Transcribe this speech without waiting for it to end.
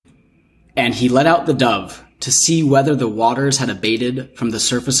And he let out the dove to see whether the waters had abated from the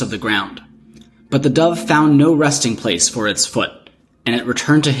surface of the ground. But the dove found no resting place for its foot, and it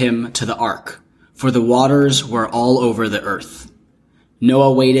returned to him to the ark, for the waters were all over the earth.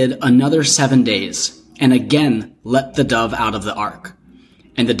 Noah waited another 7 days, and again let the dove out of the ark.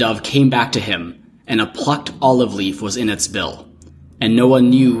 And the dove came back to him, and a plucked olive leaf was in its bill. And Noah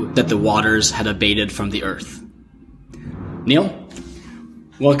knew that the waters had abated from the earth. Neil,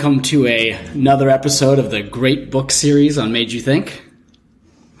 welcome to another episode of the Great Book series on Made You Think.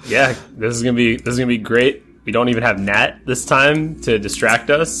 Yeah, this is gonna be great. We don't even have Nat this time to distract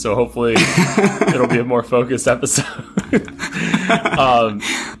us, so hopefully it'll be a more focused episode.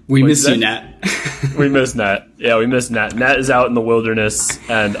 We miss you, Nat. We miss Nat. Yeah, we miss Nat. Nat is out in the wilderness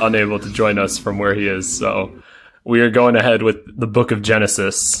and unable to join us from where he is. So we are going ahead with the Book of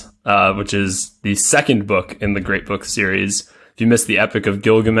Genesis, which is the second book in the Great Book series. If you missed the Epic of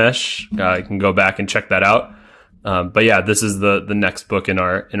Gilgamesh, you can go back and check that out. But yeah, this is the next book in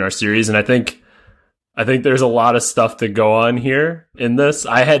our series, and I think there's a lot of stuff to go on here in this.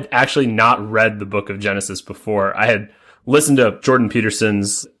 I had actually not read the Book of Genesis before. I had listened to Jordan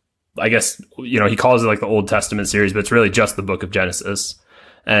Peterson's, I guess, he calls it like the Old Testament series, but it's really just the Book of Genesis.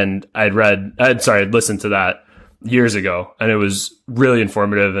 And I'd listened to that years ago, and it was really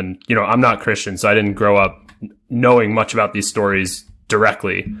informative. And, I'm not Christian, so I didn't grow up knowing much about these stories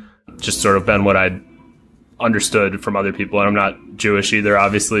directly, just sort of been what I'd understood from other people. And I'm not Jewish either.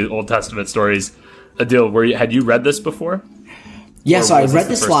 Obviously, Old Testament stories. Adil, had you read this before? Yeah, so I read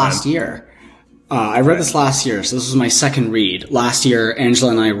this last year. I read this last year, so this was my second read. Last year,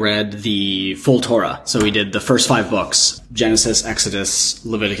 Angela and I read the full Torah. So we did the first 5 books: Genesis, Exodus,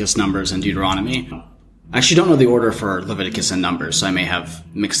 Leviticus, Numbers, and Deuteronomy. I actually don't know the order for Leviticus and Numbers, so I may have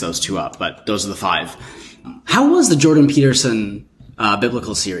mixed those two up, but those are the 5. How was the Jordan Peterson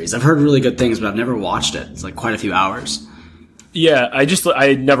biblical series? I've heard really good things, but I've never watched it. It's like quite a few hours. Yeah,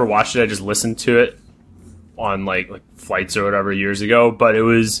 I never watched it. I just listened to it on like flights or whatever years ago, but it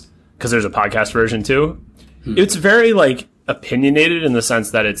was because there's a podcast version too. It's very opinionated in the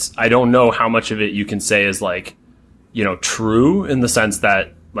sense that I don't know how much of it you can say is true in the sense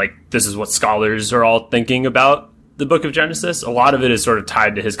that this is what scholars are all thinking about the Book of Genesis. A lot of it is sort of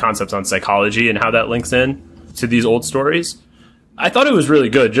tied to his concepts on psychology and how that links in to these old stories. I thought it was really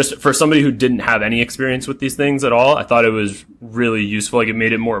good just for somebody who didn't have any experience with these things at all. I thought it was really useful. It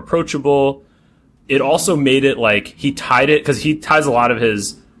made it more approachable. It also made it he tied it, because he ties a lot of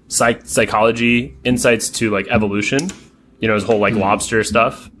his psychology insights to evolution, his whole lobster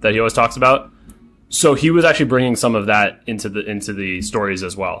stuff that he always talks about. So he was actually bringing some of that into the stories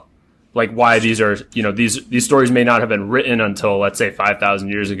as well. Why these are, these stories may not have been written until, let's say, 5,000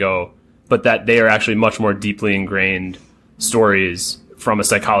 years ago, but that they are actually much more deeply ingrained stories from a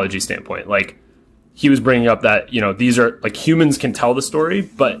psychology standpoint. He was bringing up that, these are humans can tell the story,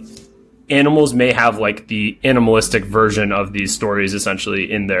 but animals may have the animalistic version of these stories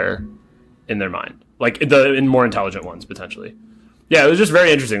essentially in their mind, in more intelligent ones potentially. Yeah, it was just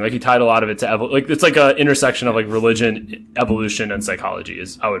very interesting. He tied a lot of it to it's like a intersection of religion, evolution, and psychology.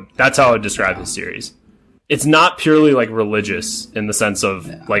 That's how I would describe this series. It's not purely religious in the sense of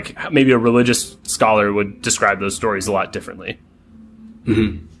maybe a religious scholar would describe those stories a lot differently.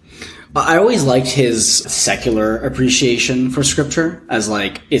 Mm-hmm. I always liked his secular appreciation for scripture as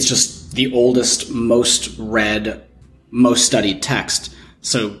it's just the oldest, most read, most studied text.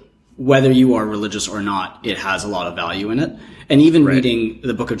 So whether you are religious or not, it has a lot of value in it. And even reading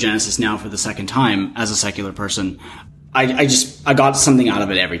the Book of Genesis now for the second time as a secular person, I got something out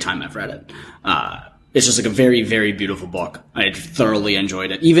of it every time I've read it. It's just a very, very beautiful book. I thoroughly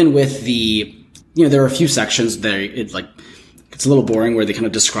enjoyed it. Even with there are a few sections there, it's a little boring where they kind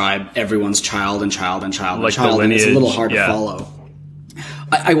of describe everyone's child and child and child and child, and it's a little hard to follow.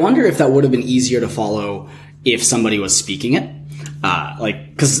 I wonder if that would have been easier to follow if somebody was speaking it.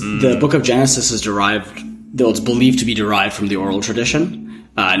 Because the Book of Genesis is it's believed to be derived from the oral tradition,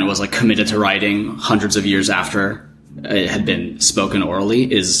 and it was committed to writing hundreds of years after it had been spoken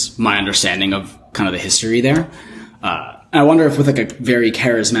orally, is my understanding of kind of the history there. I wonder if with a very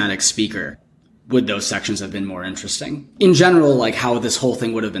charismatic speaker, would those sections have been more interesting? In general, how this whole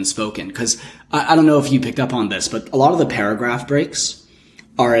thing would have been spoken. Because I don't know if you picked up on this, but a lot of the paragraph breaks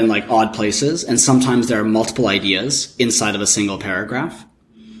are in odd places, and sometimes there are multiple ideas inside of a single paragraph.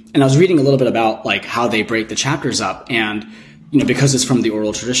 And I was reading a little bit about how they break the chapters up, and because it's from the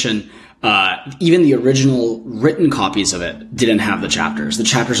oral tradition, even the original written copies of it didn't have the chapters. The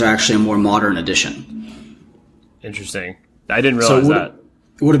chapters are actually a more modern edition. Interesting. I didn't realize that.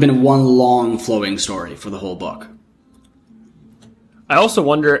 It would have been one long flowing story for the whole book. I also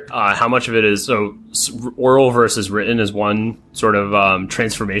wonder how much of it is oral versus written is one sort of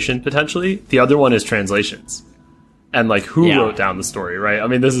transformation potentially. The other one is translations, and like who wrote down the story, right? I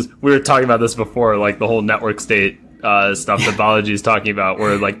mean, we were talking about this before, like the whole network state stuff that Balaji is talking about,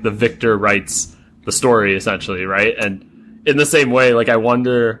 where like the victor writes the story essentially, right? And in the same way, like I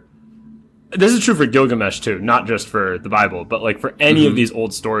wonder. This is true for Gilgamesh too, not just for the Bible, but like for any of these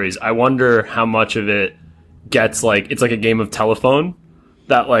old stories, I wonder how much of it gets like, it's like a game of telephone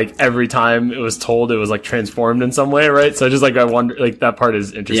that like every time it was told, it was like transformed in some way, right? So just like, I wonder, like that part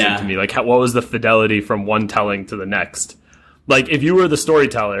is interesting to me. Like what was the fidelity from one telling to the next? Like if you were the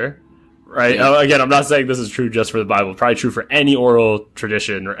storyteller, right? Again, I'm not saying this is true just for the Bible, probably true for any oral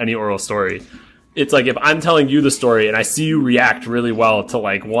tradition or any oral story. It's like if I'm telling you the story and I see you react really well to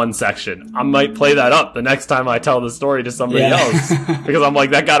like one section, I might play that up the next time I tell the story to somebody else because I'm like,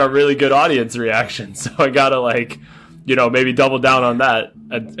 that got a really good audience reaction. So I gotta like, you know, maybe double down on that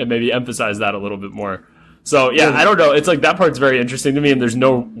and maybe emphasize that a little bit more. So yeah, I don't know. It's like that part's very interesting to me, and there's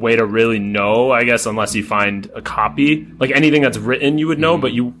no way to really know, I guess, unless you find a copy. Like anything that's written, you would know,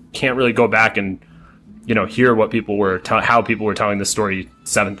 but you can't really go back and, you know, hear what people were how people were telling the story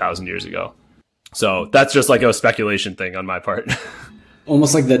 7,000 years ago. So that's just like a speculation thing on my part.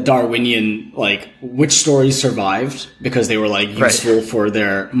 Almost like the Darwinian, like which stories survived because they were like useful for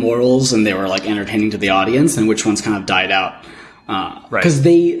their morals and they were like entertaining to the audience, and which ones kind of died out. Because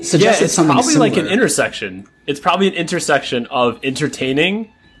they suggested something probably similar. Like an intersection. It's probably an intersection of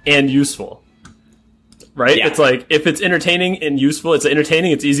entertaining and useful. Right? Yeah. It's like, if it's entertaining and useful, it's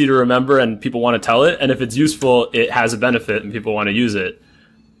entertaining, it's easy to remember, and people want to tell it. And if it's useful, it has a benefit and people want to use it.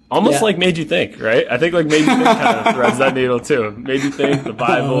 Almost like Made You Think, right? I think like Made You Think kind of threads that needle too. Made You Think, the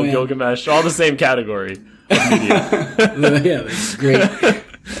Bible, Gilgamesh, all the same category of media.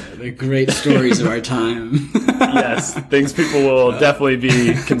 The great stories of our time. Yes, things people will definitely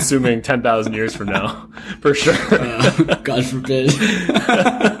be consuming 10,000 years from now, for sure. God forbid.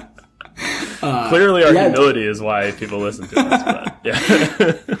 Clearly our humility is why people listen to us,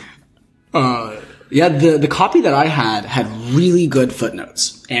 but the copy that I had really good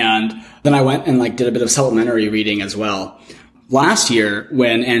footnotes. And then I went and like did a bit of supplementary reading as well. Last year,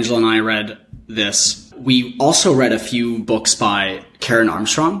 when Angela and I read this, we also read a few books by Karen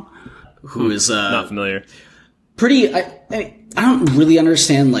Armstrong, who is not familiar. Pretty. I don't really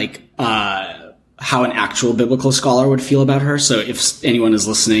understand like how an actual biblical scholar would feel about her. So if anyone is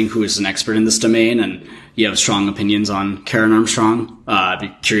listening who is an expert in this domain and you have strong opinions on Karen Armstrong, I'd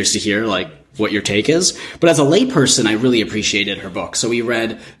be curious to hear like what your take is. But as a layperson, I really appreciated her book. So we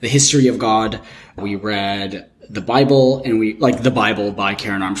read The History of God, we read the Bible, and we like the Bible by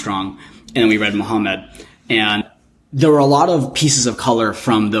Karen Armstrong, and then we read Muhammad. And there were a lot of pieces of color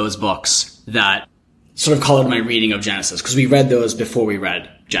from those books that sort of colored my reading of Genesis, because we read those before we read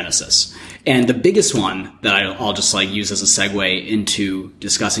Genesis. And the biggest one that I'll just like use as a segue into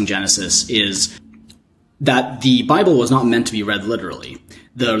discussing Genesis is that the Bible was not meant to be read literally.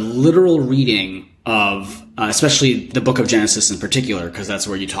 The literal reading of, especially the book of Genesis in particular, because that's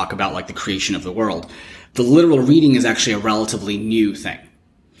where you talk about like the creation of the world. The literal reading is actually a relatively new thing.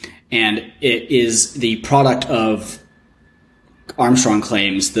 And it is the product of, Armstrong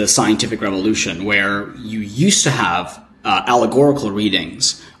claims, the scientific revolution, where you used to have allegorical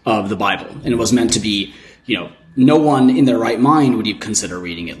readings of the Bible. And it was meant to be, you know, no one in their right mind would even consider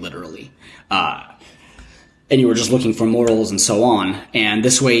reading it literally. And you were just looking for morals and so on. And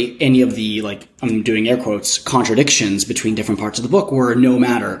this way, any of the, like, I'm doing air quotes, contradictions between different parts of the book were no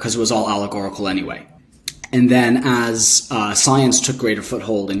matter, because it was all allegorical anyway. And then as science took greater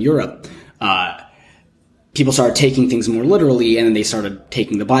foothold in Europe, people started taking things more literally, and then they started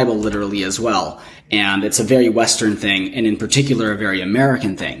taking the Bible literally as well. And it's a very Western thing, and in particular, a very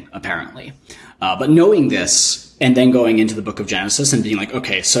American thing, apparently. But knowing this, and then going into the book of Genesis and being like,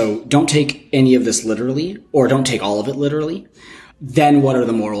 okay, so don't take any of this literally, or don't take all of it literally. Then what are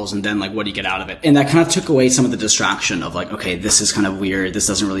the morals, and then like what do you get out of it? And that kind of took away some of the distraction of like, okay, this is kind of weird, this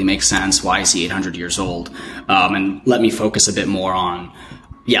doesn't really make sense, why is he 800 years old? And let me focus a bit more on,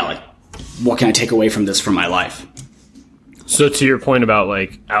 like, what can I take away from this for my life? So to your point about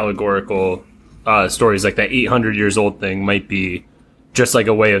like allegorical stories, like that 800 years old thing might be just like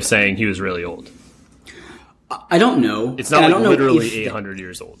a way of saying he was really old. I don't know. It's not like literally 800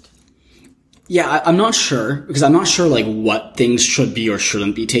 years old. Yeah, I'm not sure, because I'm not sure like what things should be or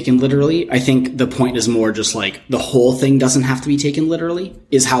shouldn't be taken literally. I think the point is more just like the whole thing doesn't have to be taken literally,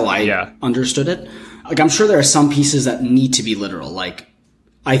 is how I understood it. Like, I'm sure there are some pieces that need to be literal. Like,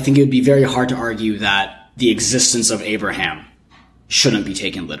 I think it would be very hard to argue that the existence of Abraham shouldn't be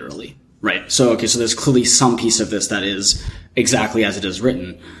taken literally, right? So, okay, so there's clearly some piece of this that is exactly as it is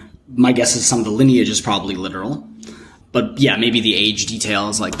written. My guess is some of the lineage is probably literal. But yeah, maybe the age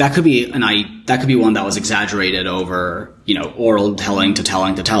details, like that could be one that was exaggerated over, oral telling to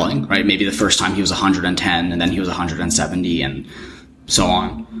telling to telling, right? Maybe the first time he was 110 and then he was 170 and so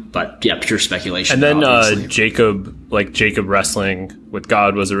on. But yeah, pure speculation. And then Jacob wrestling with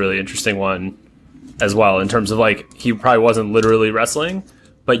God was a really interesting one as well, in terms of like, he probably wasn't literally wrestling,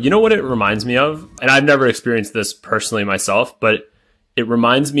 but you know what it reminds me of? And I've never experienced this personally myself, but it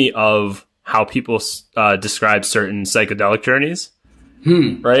reminds me of how people describe certain psychedelic journeys,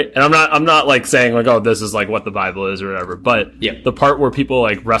 right? And I'm not like saying like, oh, this is like what the Bible is or whatever, but the part where people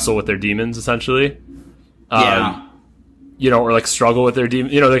like wrestle with their demons, essentially, or like struggle with their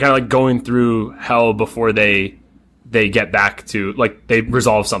demons, they're kind of like going through hell before they get back to, like, they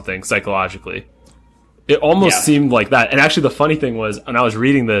resolve something psychologically. It almost seemed like that. And actually the funny thing was, when I was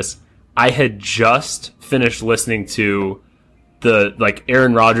reading this, I had just finished listening to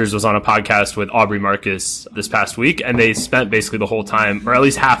Aaron Rodgers was on a podcast with Aubrey Marcus this past week, and they spent basically the whole time, or at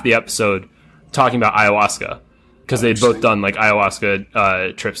least half the episode, talking about ayahuasca, because they'd both done like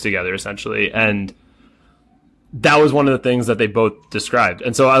ayahuasca trips together, essentially. And that was one of the things that they both described.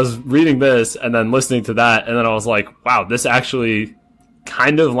 And so I was reading this and then listening to that, and then I was like, wow, this actually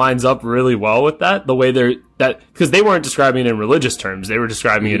kind of lines up really well with that, the way because they weren't describing it in religious terms, they were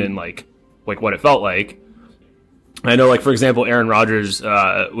describing it in like what it felt like. I know, like, for example, Aaron Rodgers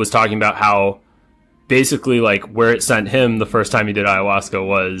was talking about how basically like where it sent him the first time he did ayahuasca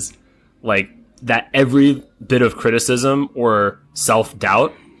was like that every bit of criticism or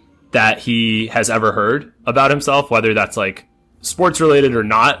self-doubt that he has ever heard about himself, whether that's like sports related or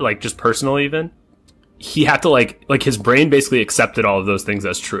not, like just personal even, he had to like his brain basically accepted all of those things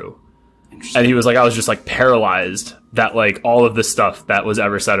as true. And he was like, I was just like paralyzed that like all of the stuff that was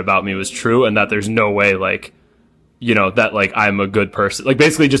ever said about me was true, and that there's no way like, that like I'm a good person. Like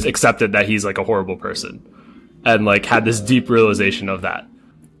basically just accepted that he's like a horrible person, and like had this deep realization of that.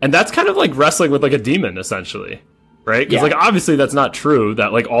 And that's kind of like wrestling with like a demon, essentially, right? Because like obviously that's not true,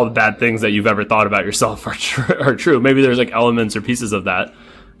 that like all the bad things that you've ever thought about yourself are true. Maybe there's like elements or pieces of that.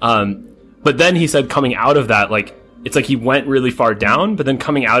 But then he said coming out of that, like it's like he went really far down, but then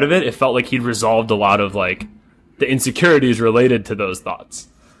coming out of it, it felt like he'd resolved a lot of like the insecurities related to those thoughts.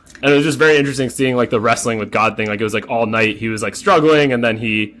 And it was just very interesting seeing like the wrestling with God thing. Like it was like all night he was like struggling, and then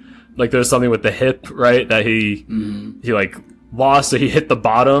he like there was something with the hip, right, that he like lost, so he hit the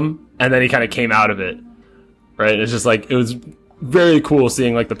bottom and then he kind of came out of it, right? It's just like it was very cool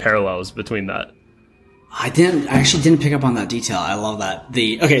seeing like the parallels between that. I actually didn't pick up on that detail. I love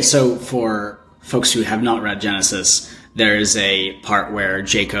that. So for folks who have not read Genesis, there is a part where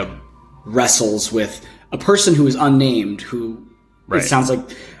Jacob wrestles with a person who is unnamed, who it sounds like.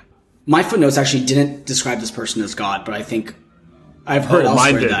 My footnotes actually didn't describe this person as God, but I think I've heard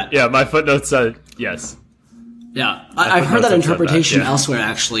elsewhere that. Yeah, my footnotes said yes. Yeah, I've heard that interpretation elsewhere,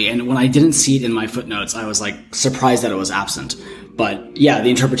 actually, and when I didn't see it in my footnotes, I was like surprised that it was absent. But yeah, the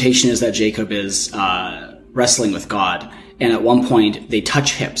interpretation is that Jacob is wrestling with God, and at one point they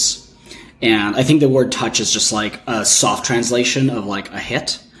touch hips. And I think the word touch is just like a soft translation of like a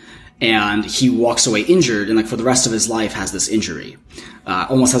hit. And he walks away injured, and like for the rest of his life has this injury,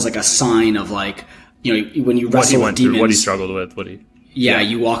 almost as like a sign of like, when you wrestle with demons, what he struggled with,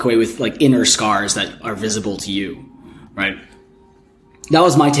 you walk away with like inner scars that are visible to you, right? That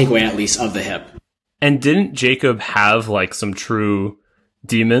was my takeaway, at least, of the hip. And didn't Jacob have like some true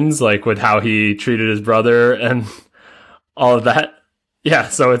demons, like with how he treated his brother and all of that? Yeah,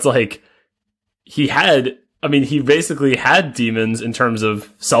 so it's like he basically had demons in terms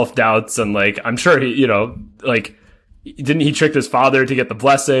of self-doubts, and like, I'm sure he, like, didn't he trick his father to get the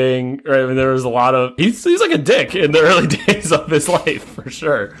blessing? Right? I mean, there was a lot of, he's like a dick in the early days of his life, for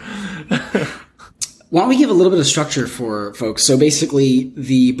sure. Why don't we give a little bit of structure for folks? So basically,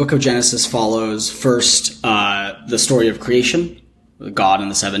 the book of Genesis follows first the story of creation, God in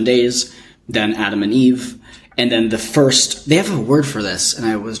the 7 days, then Adam and Eve, and then they have a word for this, and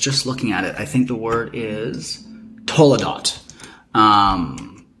I was just looking at it. I think the word is Toledot.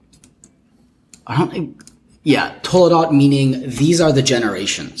 Toledot, meaning these are the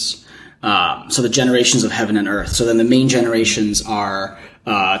generations. So the generations of heaven and earth. So then the main generations are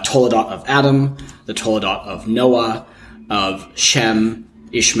Toledot of Adam, the Toledot of Noah, of Shem,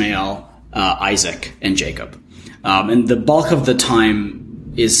 Ishmael, Isaac, and Jacob. And the bulk of the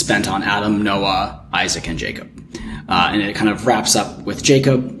time is spent on Adam, Noah, Isaac, and Jacob. And it kind of wraps up with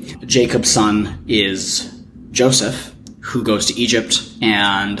Jacob. Jacob's son is Joseph, who goes to Egypt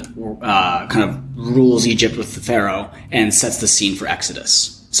and kind of rules Egypt with the Pharaoh and sets the scene for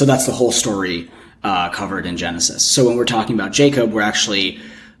Exodus. So that's the whole story covered in Genesis. So when we're talking about Jacob, we're actually,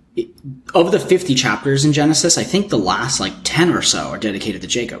 of the 50 chapters in Genesis, I think the last like 10 or so are dedicated to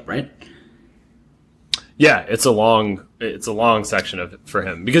Jacob, right? Yeah, it's a long section of it for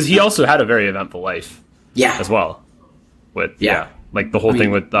him because he also had a very eventful life. Yeah, as well. Like the whole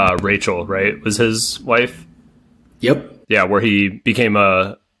thing with Rachel, right? Was his wife? Yep. Yeah, where he became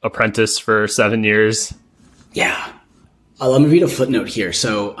a apprentice for 7 years. Yeah. Let me read a footnote here.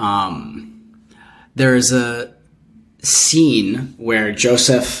 So there's a scene where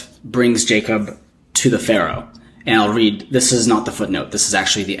Joseph brings Jacob to the Pharaoh. And I'll read, this is not the footnote. This is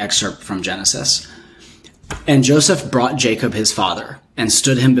actually the excerpt from Genesis. And Joseph brought Jacob his father and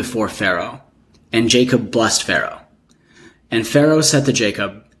stood him before Pharaoh. And Jacob blessed Pharaoh. And Pharaoh said to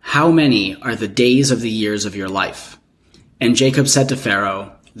Jacob, "How many are the days of the years of your life?" And Jacob said to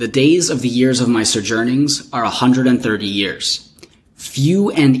Pharaoh, "The days of the years of my sojournings are 130 years.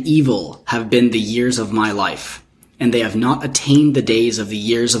 Few and evil have been the years of my life, and they have not attained the days of the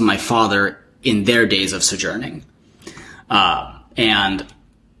years of my father in their days of sojourning." And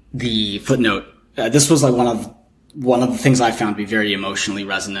the footnote, this was like one of the things I found to be very emotionally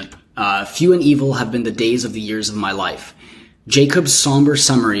resonant. Few and evil have been the days of the years of my life. Jacob's somber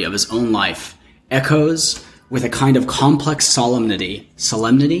summary of his own life echoes with a kind of complex solemnity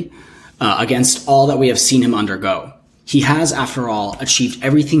against all that we have seen him undergo. He has, after all, achieved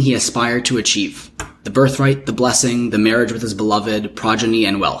everything he aspired to achieve: the birthright, the blessing, the marriage with his beloved, progeny,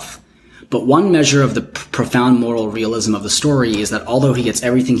 and wealth. But one measure of the profound moral realism of the story is that although he gets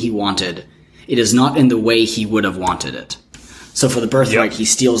everything he wanted, it is not in the way he would have wanted it. So for the birthright, He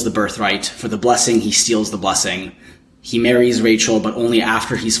steals the birthright. For the blessing, he steals the blessing. He marries Rachel, but only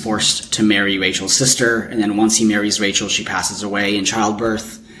after he's forced to marry Rachel's sister. And then once he marries Rachel, she passes away in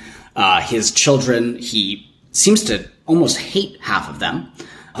childbirth. His children, he seems to almost hate half of them.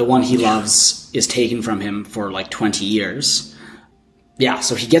 The one he loves is taken from him for like 20 years. Yeah,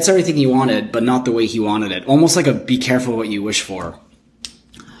 so he gets everything he wanted, but not the way he wanted it. Almost like a be careful what you wish for.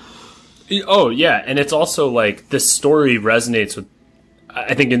 Oh, yeah. And it's also like this story resonates with,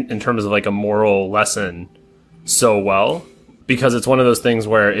 I think, in terms of like a moral lesson so well, because it's one of those things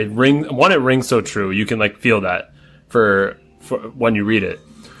where it rings so true. You can like feel that for when you read it.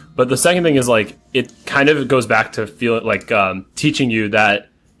 But the second thing is like, it kind of goes back to feel like teaching you that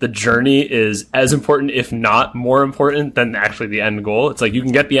the journey is as important, if not more important than actually the end goal. It's like you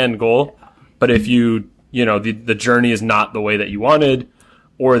can get the end goal, but if the journey is not the way that you wanted,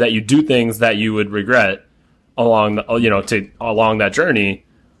 or that you do things that you would regret along that journey,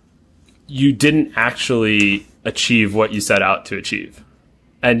 you didn't actually achieve what you set out to achieve,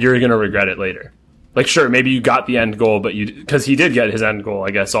 and you're going to regret it later. Like, sure, maybe you got the end goal, but because he did get his end goal, I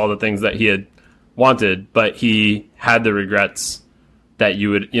guess, all the things that he had wanted, but he had the regrets that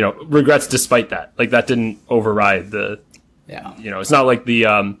you would, regrets despite that. Like, that didn't override it's not like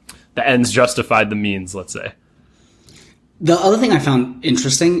the ends justified the means, let's say. The other thing I found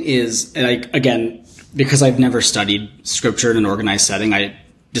interesting is, and again, because I've never studied scripture in an organized setting,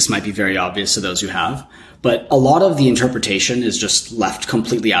 this might be very obvious to those who have, but a lot of the interpretation is just left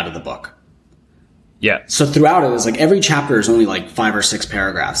completely out of the book. Yeah. So throughout it is like every chapter is only like 5 or 6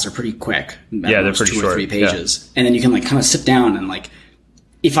 paragraphs. They're pretty quick. Yeah, they're pretty 2 short. or 3 pages. Yeah. And then you can like kind of sit down and like,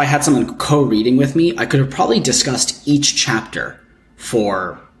 if I had someone co-reading with me, I could have probably discussed each chapter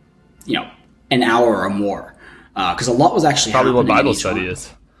for, an hour or more. Because a lot was actually probably happening what Bible study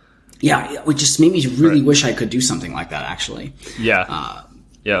is. Yeah, it just made me really wish I could do something like that, actually. Yeah.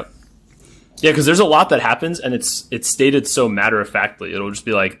 Yeah, because there's a lot that happens, and it's stated so matter-of-factly. It'll just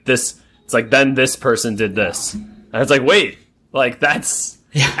be like, this, it's like, then this person did this. And it's like, wait, like, that's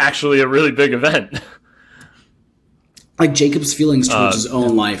actually a really big event. Like, Jacob's feelings towards his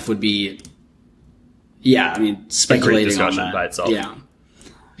own life would be, speculating on that. By itself. Yeah.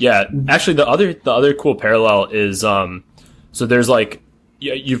 Yeah, actually, the other cool parallel is, so there's like,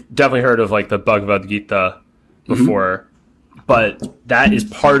 you've definitely heard of like the Bhagavad Gita before, but that is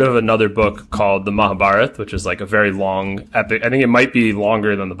part of another book called the Mahabharata, which is like a very long epic. I think it might be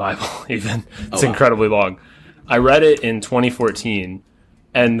longer than the Bible even. It's incredibly long. I read it in 2014,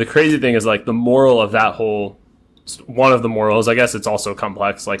 and the crazy thing is like the moral of that one of the morals, I guess it's also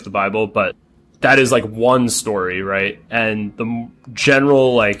complex like the Bible, but that is like one story, right? And the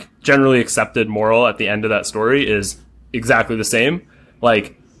generally accepted moral at the end of that story is exactly the same.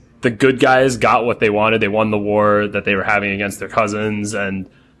 Like, the good guys got what they wanted. They won the war that they were having against their cousins, and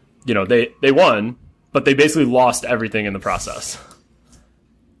they won, but they basically lost everything in the process.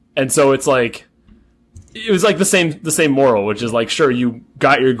 And so it's like, it was like the same moral, which is like, sure, you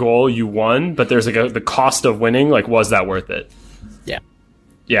got your goal, you won, but there's like the cost of winning. Like, was that worth it? Yeah.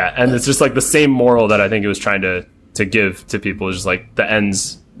 Yeah, and it's just like the same moral that I think it was trying to give to people, is just like the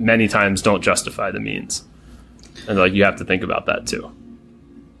ends many times don't justify the means. And like you have to think about that too.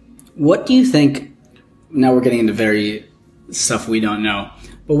 What do you think, now we're getting into very stuff we don't know,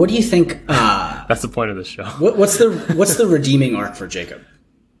 but what do you think that's the point of this show. What's the redeeming arc for Jacob?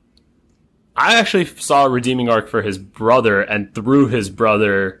 I actually saw a redeeming arc for his brother, and through his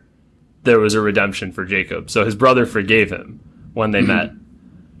brother there was a redemption for Jacob. So his brother forgave him when they met.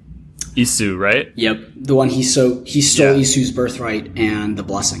 Esau, right? Yep. The one he stole Esau's birthright and the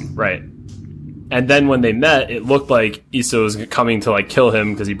blessing. Right. And then when they met, it looked like Esau was coming to like kill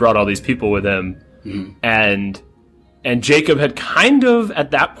him because he brought all these people with him. And Jacob had kind of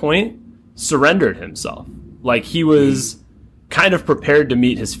at that point surrendered himself. Like he was kind of prepared to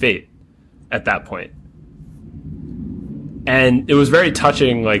meet his fate at that point. And it was very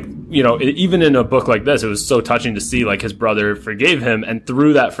touching, like, you know, even in a book like this, it was so touching to see, like, his brother forgave him, and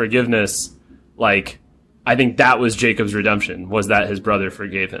through that forgiveness, like, I think that was Jacob's redemption, was that his brother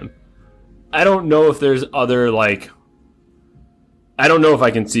forgave him. I don't know if there's other, like, I don't know if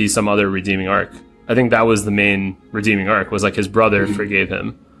I can see some other redeeming arc. I think that was the main redeeming arc, was, like, his brother forgave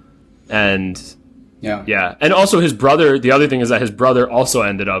him. And, yeah. And also his brother, the other thing is that his brother also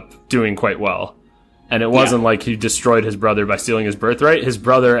ended up doing quite well. And it wasn't like he destroyed his brother by stealing his birthright. His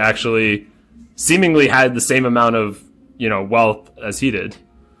brother actually seemingly had the same amount of, you know, wealth as he did.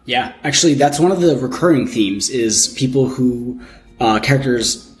 Yeah, actually, that's one of the recurring themes, is people who,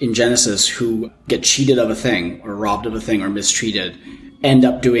 characters in Genesis who get cheated of a thing or robbed of a thing or mistreated end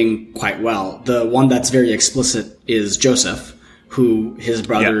up doing quite well. The one that's very explicit is Joseph, who his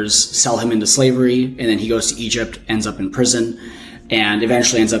brothers sell him into slavery, and then he goes to Egypt, ends up in prison, and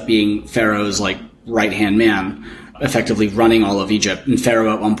eventually ends up being Pharaoh's, like, right-hand man, effectively running all of Egypt. And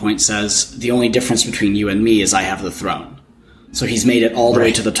Pharaoh at one point says, the only difference between you and me is I have the throne. So he's made it all the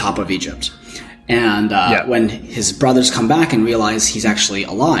way to the top of Egypt. And when his brothers come back and realize he's actually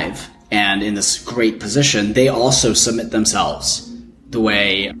alive and in this great position, they also submit themselves the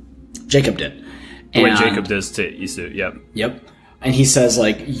way Jacob did. The way Jacob does to Esau, Yep. And he says,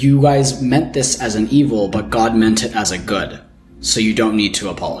 like, you guys meant this as an evil, but God meant it as a good. So you don't need to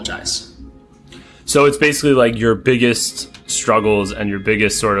apologize. So it's basically like your biggest struggles and your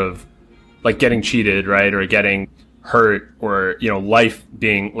biggest sort of like getting cheated, right? Or getting hurt, or, you know, life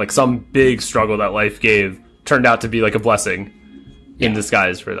being like some big struggle that life gave turned out to be like a blessing in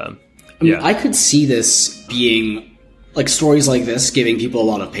disguise for them. I mean, I could see this being like stories like this giving people a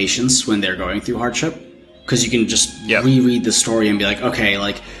lot of patience when they're going through hardship, because you can just reread the story and be like, okay,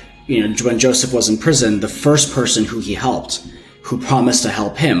 like, you know, when Joseph was in prison, the first person who he helped, who promised to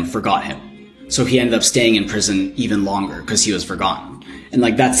help him, forgot him. So he ended up staying in prison even longer because he was forgotten. And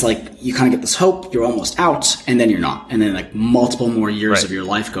like, that's like, you kind of get this hope, you're almost out, and then you're not. And then like multiple more years of your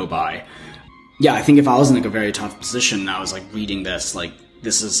life go by. Yeah, I think if I was in like a very tough position and I was like reading this, like,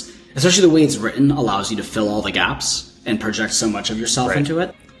 this is, especially the way it's written, allows you to fill all the gaps and project so much of yourself into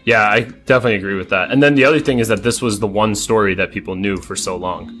it. Yeah, I definitely agree with that. And then the other thing is that this was the one story that people knew for so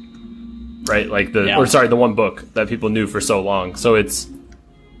long. Right? Like the one book that people knew for so long. So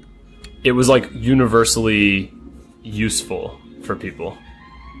it was like universally useful for people.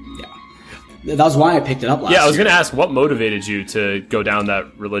 Yeah. That was why I picked it up last year. Yeah, I was going to ask, what motivated you to go down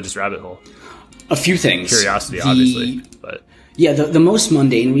that religious rabbit hole? A few things. Curiosity, obviously. But yeah, the most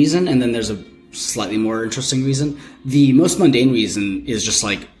mundane reason, and then there's a slightly more interesting reason. The most mundane reason is just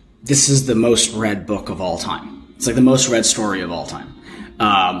like, this is the most read book of all time. It's like the most read story of all time.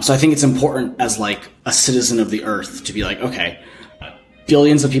 So I think it's important as like a citizen of the earth to be like, okay,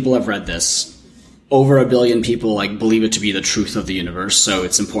 billions of people have read this. Over 1 billion people like believe it to be the truth of the universe. So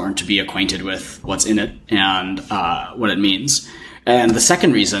it's important to be acquainted with what's in it and what it means. And the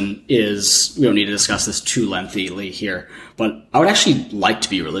second reason is, we don't need to discuss this too lengthily here, but I would actually like to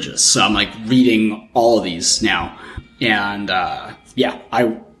be religious. So I'm like reading all of these now. And I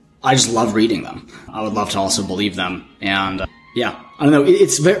just love reading them. I would love to also believe them. And I don't know.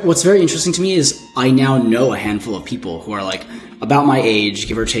 What's very interesting to me is I now know a handful of people who are like about my age,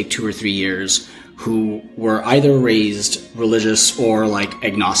 give or take 2 or 3 years, who were either raised religious or like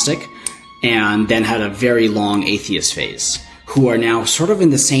agnostic, and then had a very long atheist phase, who are now sort of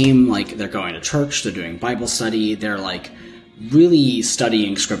in the same, like, they're going to church, they're doing Bible study, they're like really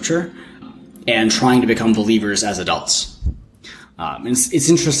studying scripture and trying to become believers as adults. And it's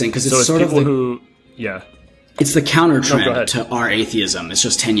interesting because it's sort of it's the counter trend to our atheism. It's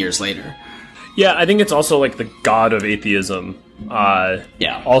just 10 years later. Yeah, I think it's also like the god of atheism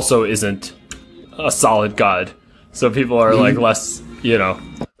also isn't a solid god. So people are like less, you know,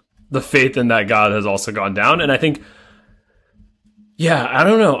 the faith in that god has also gone down. And I think, Yeah, I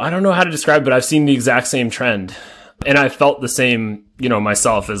don't know. I don't know how to describe it, but I've seen the exact same trend. And I felt the same,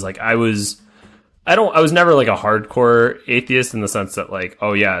 myself as like I was never like a hardcore atheist in the sense that like,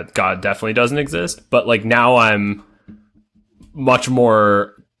 oh yeah, God definitely doesn't exist. But like now I'm much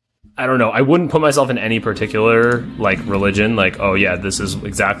more, I don't know. I wouldn't put myself in any particular like religion. Like, oh yeah, this is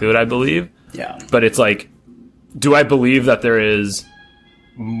exactly what I believe. Yeah. But it's like, do I believe that there is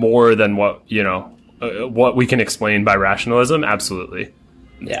more than what we can explain by rationalism? Absolutely.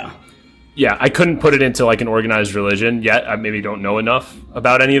 Yeah. Yeah, I couldn't put it into like an organized religion yet. I maybe don't know enough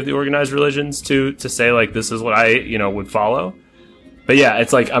about any of the organized religions to say like this is what I would follow. But yeah,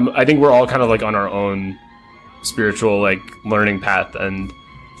 it's like I think we're all kind of like on our own spiritual like learning path, and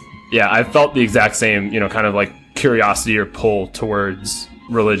yeah, I felt the exact same kind of like curiosity or pull towards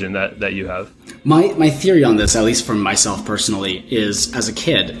religion that you have. My theory on this, at least from myself personally, is as a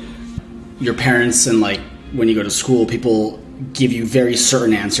kid, your parents and like when you go to school, people give you very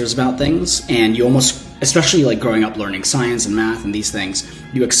certain answers about things, and you almost, especially like growing up learning science and math and these things,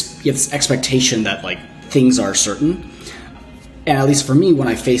 you have this expectation that like things are certain. And at least for me, when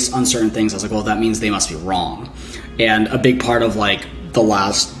I face uncertain things, I was like, well, that means they must be wrong. And a big part of like the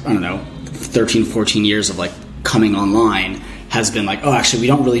last, 13, 14 years of like coming online has been like, oh, actually, we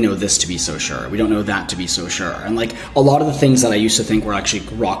don't really know this to be so sure. We don't know that to be so sure. And like a lot of the things that I used to think were actually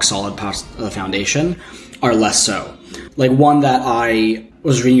rock solid past the foundation are less so. Like one that I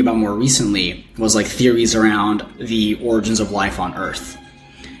was reading about more recently was like theories around the origins of life on Earth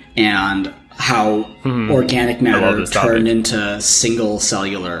and how organic matter turned into single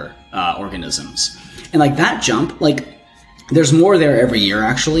cellular organisms. And like that jump, like there's more there every year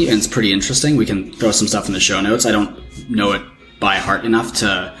actually, and it's pretty interesting. We can throw some stuff in the show notes. I don't know it by heart enough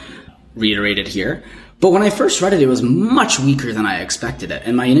to reiterate it here. But when I first read it, it was much weaker than I expected it.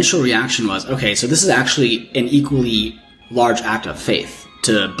 And my initial reaction was, okay, so this is actually an equally large act of faith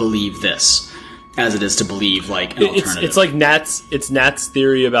to believe this as it is to believe like an alternative. It's like Nat's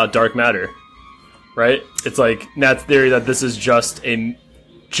theory about dark matter, right? It's like Nat's theory that this is just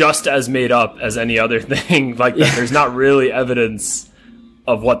as made up as any other thing. Like that there's not really evidence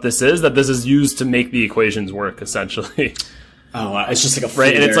of what this is, that this is used to make the equations work, essentially. Oh, it's just like a free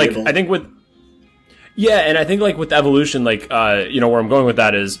right? And it's variable. like, I think and I think like with evolution, like, where I'm going with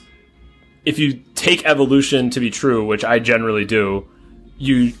that is if you take evolution to be true, which I generally do,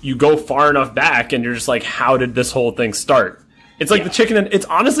 you go far enough back and you're just like, how did this whole thing start? It's like it's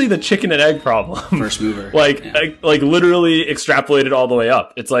honestly the chicken and egg problem. First mover. like literally extrapolated all the way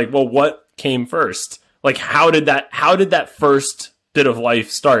up. It's like, well, what came first? Like, how did that first bit of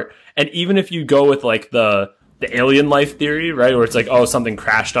life start? And even if you go with like the alien life theory, right, where it's like, oh, something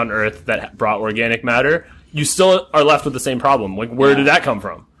crashed on Earth that brought organic matter, you still are left with the same problem. Like, where did that come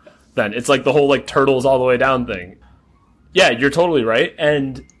from? Then it's like the whole like turtles all the way down thing. Yeah, you're totally right.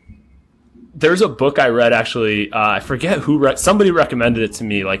 And there's a book I read actually. I forget who somebody recommended it to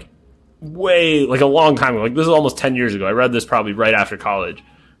me like a long time ago. Like this is almost 10 years ago. I read this probably right after college,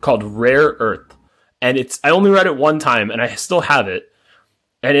 called Rare Earth, and I only read it one time, and I still have it.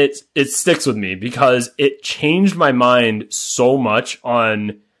 And it sticks with me because it changed my mind so much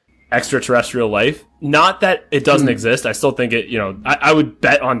on extraterrestrial life. Not that it doesn't exist. I still think it, I would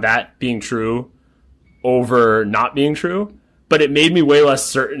bet on that being true over not being true, but it made me way less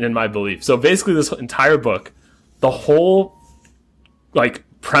certain in my belief. So basically this entire book, the whole like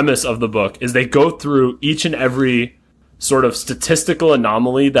premise of the book is they go through each and every sort of statistical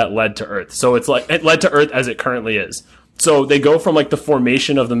anomaly that led to Earth. So it's like it led to Earth as it currently is. So they go from like the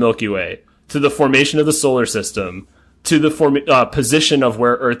formation of the Milky Way to the formation of the solar system to the position of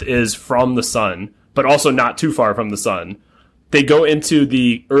where Earth is from the sun, but also not too far from the sun. They go into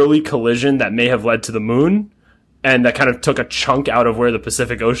the early collision that may have led to the moon, and that kind of took a chunk out of where the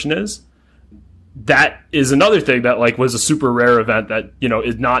Pacific Ocean is. That is another thing that like was a super rare event that,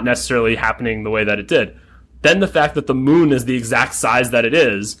 is not necessarily happening the way that it did. Then the fact that the moon is the exact size that it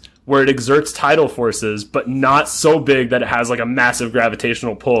is, where it exerts tidal forces, but not so big that it has like a massive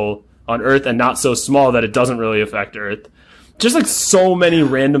gravitational pull on Earth, and not so small that it doesn't really affect Earth. Just like so many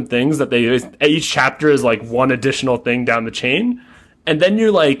random things that each chapter is like one additional thing down the chain. And then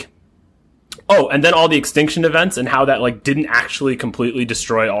you're like, oh, and then all the extinction events and how that like didn't actually completely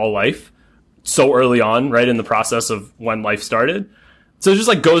destroy all life so early on, right, in the process of when life started. So it just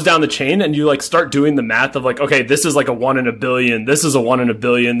like goes down the chain, and you like start doing the math of like, okay, this is like a 1 in a billion. This is a 1 in a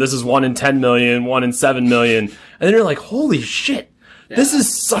billion. This is 1 in 10 million, 1 in 7 million. And then you're like, holy shit, this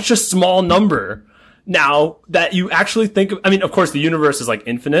is such a small number. Now that you actually think of, I mean, of course the universe is like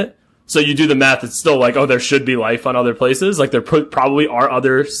infinite. So you do the math, it's still like, oh, there should be life on other places. Like there probably are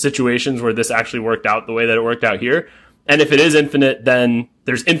other situations where this actually worked out the way that it worked out here. And if it is infinite, then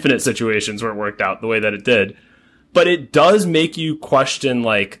there's infinite situations where it worked out the way that it did. But it does make you question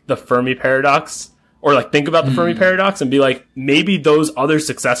like the Fermi paradox, or like think about the Fermi paradox and be like, maybe those other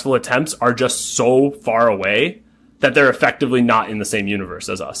successful attempts are just so far away that they're effectively not in the same universe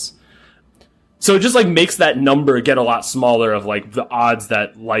as us. So it just like makes that number get a lot smaller of like the odds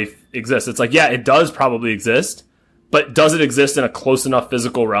that life exists. It's like, yeah, it does probably exist, but does it exist in a close enough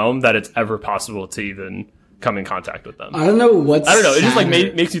physical realm that it's ever possible to even come in contact with them? I don't know. It just like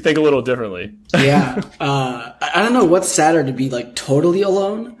makes you think a little differently. Yeah. I don't know what's sadder, to be like totally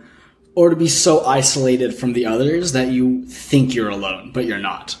alone or to be so isolated from the others that you think you're alone, but you're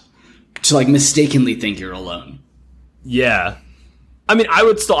not. To like mistakenly think you're alone. Yeah. I mean, I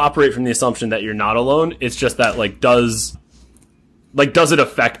would still operate from the assumption that you're not alone. It's just that like, does it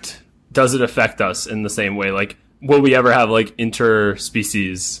affect us in the same way? Like, will we ever have like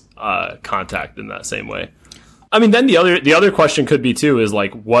interspecies contact in that same way? I mean, then the other question could be too is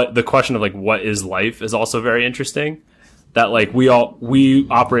like what is life is also very interesting. That like we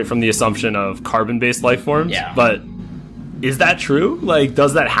operate from the assumption of carbon-based life forms, but is that true? Like,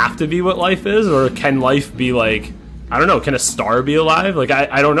 does that have to be what life is, or can life be like, I don't know, can a star be alive? Like,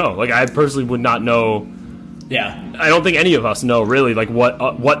 I don't know. Like, I personally would not know. Yeah, I don't think any of us know really like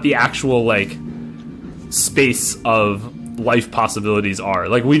what the actual like space of life possibilities are.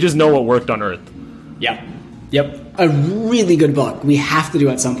 Like, we just know what worked on Earth. Yep. A really good book we have to do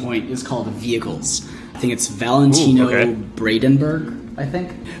at some point is called Vehicles. I think it's Valentino Bradenberg, I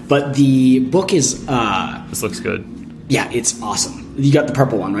think. But the book is... this looks good. Yeah, it's awesome. You got the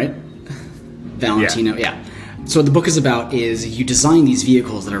purple one, right? Valentino, yeah. So what the book is about is you design these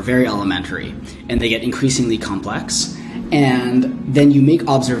vehicles that are very elementary, and they get increasingly complex, and then you make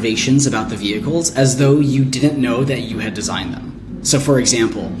observations about the vehicles as though you didn't know that you had designed them. So for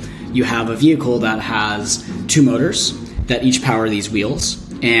example, you have a vehicle that has 2 motors that each power these wheels,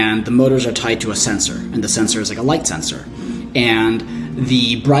 and the motors are tied to a sensor, and the sensor is like a light sensor. And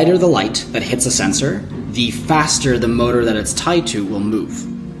the brighter the light that hits a sensor, the faster the motor that it's tied to will move.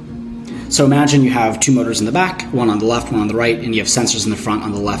 So imagine you have 2 motors in the back, one on the left, one on the right, and you have sensors in the front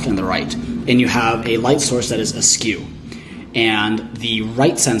on the left and the right. And you have a light source that is askew. And the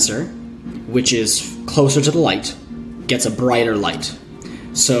right sensor, which is closer to the light, gets a brighter light.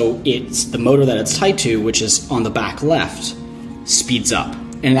 So it's the motor that it's tied to, which is on the back left, speeds up.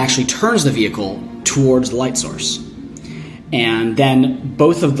 And it actually turns the vehicle towards the light source. And then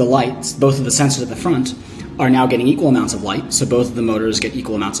both of the sensors at the front are now getting equal amounts of light, so both of the motors get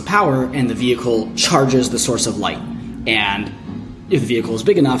equal amounts of power, and the vehicle charges the source of light. And if the vehicle is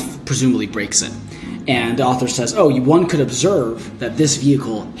big enough, presumably breaks it. And the author says, one could observe that this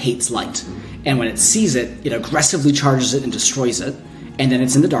vehicle hates light. And when it sees it, it aggressively charges it and destroys it, and then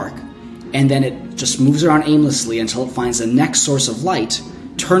it's in the dark. And then it just moves around aimlessly until it finds the next source of light,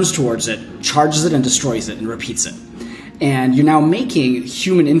 turns towards it, charges it and destroys it, and repeats it. And you're now making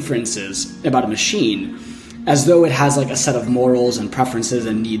human inferences about a machine as though it has like a set of morals and preferences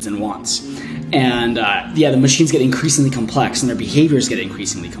and needs and wants. And the machines get increasingly complex and their behaviors get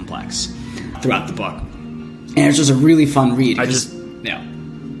increasingly complex throughout the book. And it's just a really fun read. I just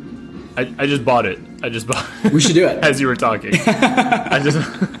bought it. We should do it. As you were talking.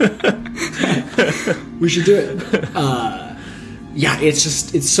 We should do it.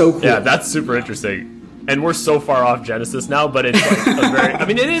 It's so cool. Yeah, that's super interesting. And we're so far off Genesis now, but it's like a very... I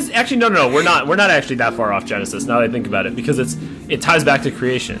mean, it is... Actually, no. We're not actually that far off Genesis, now that I think about it, because it ties back to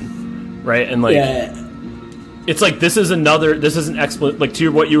creation, right? And, like... Yeah. It's like, this is an explanation... Like,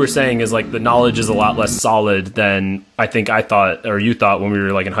 to what you were saying is, like, the knowledge is a lot less solid than I think I thought, or you thought when we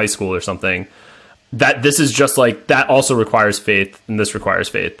were, like, in high school or something. That this is just, like... That also requires faith, and this requires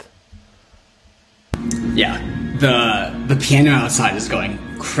faith. Yeah. The piano outside is going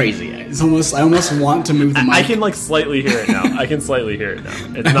crazy. I almost want to move the mic. I can like slightly hear it now.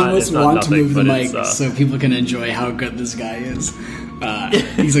 It's I almost want to move the mic so people can enjoy how good this guy is.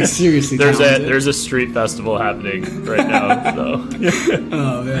 He's like seriously talented. There's a street festival happening right now. So.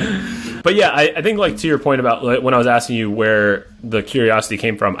 Oh man. But yeah, I think like to your point about like, when I was asking you where the curiosity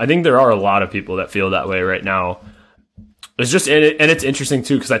came from, I think there are a lot of people that feel that way right now. It's just and it's interesting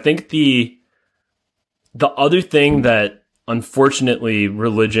too because I think the other thing that unfortunately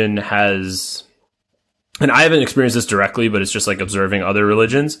religion has, and I haven't experienced this directly, but it's just like observing other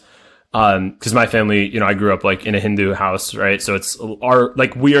religions. Cause my family, I grew up like in a Hindu house, right? So it's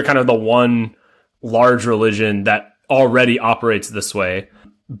we are kind of the one large religion that already operates this way.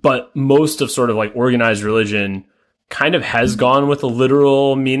 But most of sort of like organized religion kind of has gone with a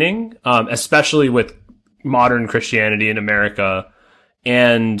literal meaning, especially with modern Christianity in America.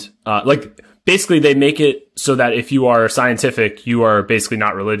 And, basically they make it so that if you are scientific, you are basically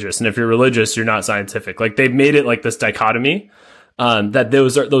not religious, and if you're religious, you're not scientific. Like they've made it like this dichotomy that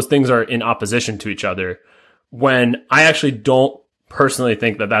those things are in opposition to each other. When I actually don't personally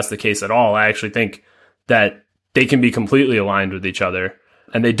think that that's the case at all. I actually think that they can be completely aligned with each other,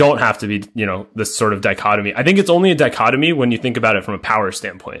 and they don't have to be, this sort of dichotomy. I think it's only a dichotomy when you think about it from a power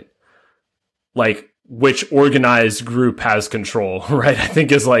standpoint. Like, which organized group has control, right? I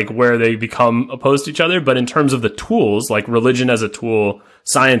think is like where they become opposed to each other. But in terms of the tools, like religion as a tool,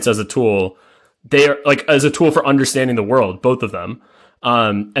 science as a tool, they are like as a tool for understanding the world, both of them.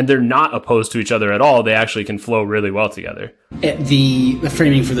 And they're not opposed to each other at all. They actually can flow really well together. The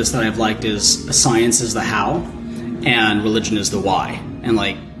framing for this that I've liked is science is the how and religion is the why. And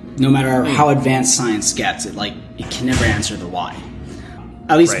like, no matter how advanced science gets, it can never answer the why.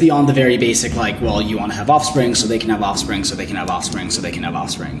 At least beyond the very basic, like, well, you want to have offspring, so they can have offspring, so they can have offspring, so they can have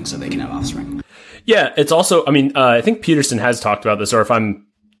offspring, so they can have offspring. Yeah, it's also, I think Peterson has talked about this, or if I'm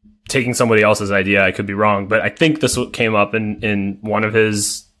taking somebody else's idea, I could be wrong, but I think this came up in one of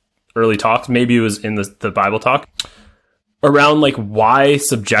his early talks. Maybe it was in the Bible talk around like why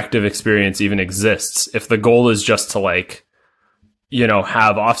subjective experience even exists. If the goal is just to like,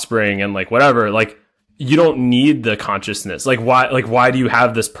 have offspring and like whatever, like you don't need the consciousness. Like why do you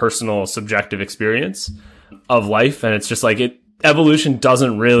have this personal subjective experience of life? And it's just like evolution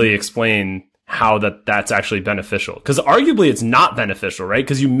doesn't really explain how that's actually beneficial. Because arguably it's not beneficial, right?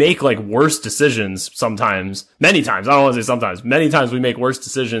 Because you make like worse decisions sometimes, many times. I don't want to say sometimes. Many times we make worse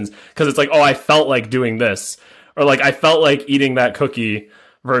decisions because it's like, oh, I felt like doing this. Or like I felt like eating that cookie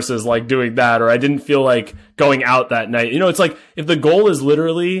versus like doing that. Or I didn't feel like going out that night. It's like if the goal is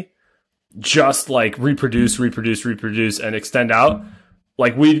literally just like reproduce and extend out,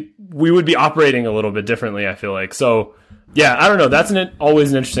 like we would be operating a little bit differently, I feel like. So yeah, I don't know. That's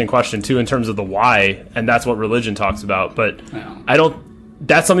always an interesting question too, in terms of the why, and that's what religion talks about. But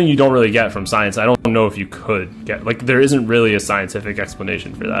that's something you don't really get from science. I don't know if you could get, like, there isn't really a scientific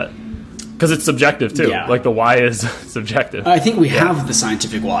explanation for that. Because it's subjective too. Yeah. Like the why is subjective. I think we have the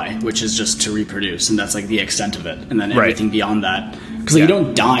scientific why, which is just to reproduce, and that's like the extent of it. And then everything beyond that. Because you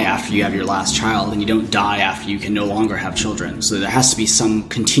don't die after you have your last child, and you don't die after you can no longer have children. So there has to be some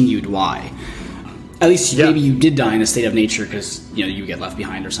continued why. At least maybe you did die in a state of nature because you get left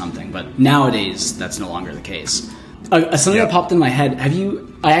behind or something. But nowadays, that's no longer the case. Something that popped in my head.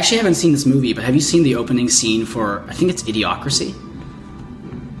 I actually haven't seen this movie, but have you seen the opening scene for, I think it's Idiocracy?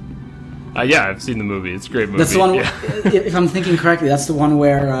 Yeah, I've seen the movie. It's a great movie. That's the one, if I'm thinking correctly, that's the one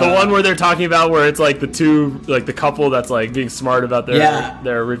where... the one where they're talking about where it's like the couple that's like being smart about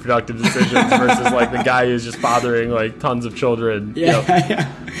their reproductive decisions versus like the guy who's just fathering like tons of children.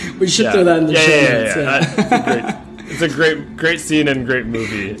 Yeah. We should throw that in the show notes. It's a great scene and great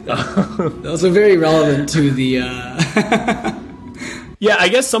movie. That was very relevant to the... Yeah, I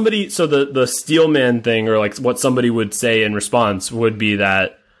guess the Steelman thing, or like what somebody would say in response would be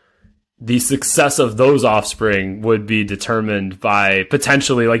that the success of those offspring would be determined by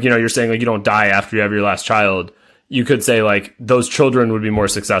potentially, like, you're saying like you don't die after you have your last child. You could say like those children would be more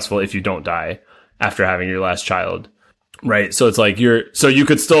successful if you don't die after having your last child. Right. So it's like so you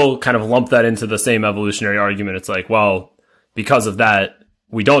could still kind of lump that into the same evolutionary argument. It's like, well, because of that,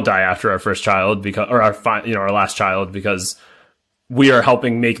 we don't die after our first child or our last child, because we are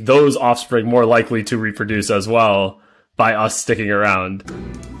helping make those offspring more likely to reproduce as well by us sticking around.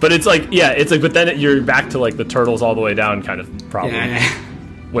 But it's like, but then you're back to like the turtles all the way down kind of problem,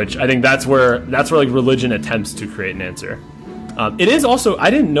 which I think that's where like religion attempts to create an answer. It is also, I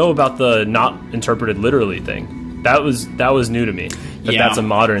didn't know about the not interpreted literally thing. That was new to me. That's a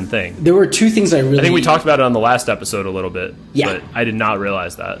modern thing. There were two things I think we talked about it on the last episode a little bit. Yeah. But I did not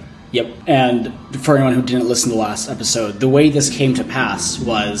realize that. Yep. And for anyone who didn't listen to the last episode, the way this came to pass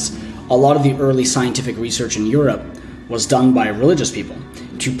was a lot of the early scientific research in Europe was done by religious people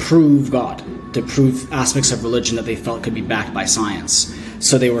to prove God, to prove aspects of religion that they felt could be backed by science.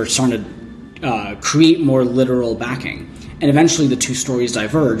 So they were starting to create more literal backing. And eventually the two stories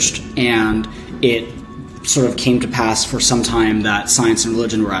diverged, and it sort of came to pass for some time that science and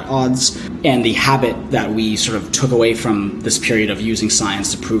religion were at odds, and the habit that we sort of took away from this period of using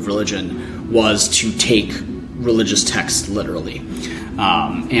science to prove religion was to take religious texts literally.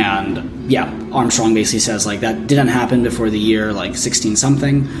 Armstrong basically says like that didn't happen before the year like 16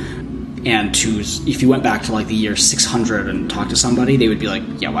 something, and if you went back to like the year 600 and talked to somebody, they would be like,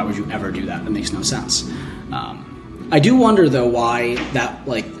 yeah, why would you ever do that? That makes no sense. I do wonder though why that,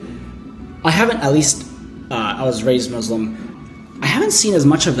 like, I haven't, at least I was raised Muslim, I haven't seen as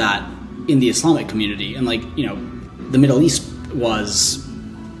much of that in the Islamic community, and like, the Middle East was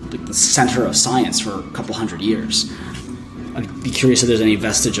like the center of science for a couple hundred years. I'd be curious if there's any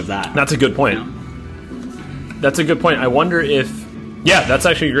vestige of that. That's a good point. You know? That's a good point. I wonder if... Yeah, that's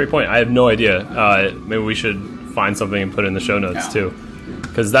actually a great point. I have no idea. Maybe we should find something and put it in the show notes, too.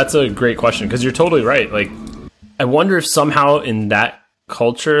 Because that's a great question. Because you're totally right. Like, I wonder if somehow in that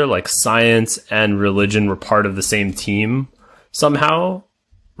culture, like, science and religion were part of the same team somehow,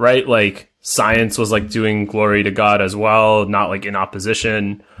 right? Like, science was, like, doing glory to God as well, not, like, in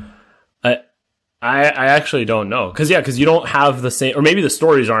opposition. I actually don't know. Because you don't have the same... Or maybe the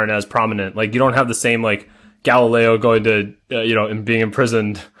stories aren't as prominent. Like, you don't have the same, like... Galileo going to, and being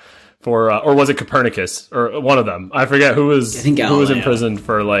imprisoned for, or was it Copernicus or one of them? I forget who was imprisoned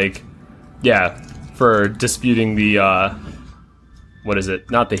for for disputing the, what is it?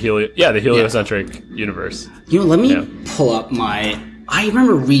 Not the the heliocentric universe. Let me pull up I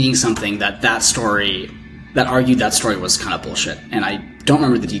remember reading something that argued that story was kind of bullshit, and I don't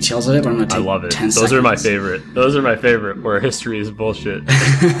remember the details of it, but I'm going to take 10 seconds. I love it. Those are my favorite, where history is bullshit.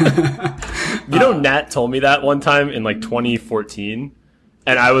 Nat told me that one time in, like, 2014,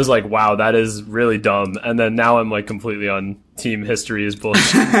 and I was like, wow, that is really dumb. And then now I'm, like, completely on team history is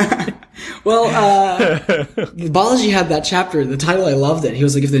bullshit. Well, Balaji had that chapter, the title, I loved it. He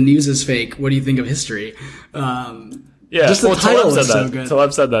was like, if the news is fake, what do you think of history? Yeah, just the title Taleb is so good.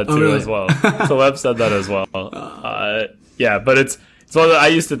 Taleb said that too, really? as well. Taleb said that as well. Yeah, but it's one that I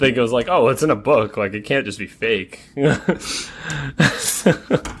used to think it was like, oh, it's in a book. Like, it can't just be fake.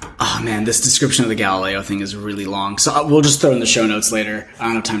 Oh, man, this description of the Galileo thing is really long. So we'll just throw it in the show notes later. I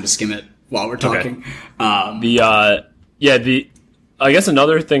don't have time to skim it while we're talking. Okay. I guess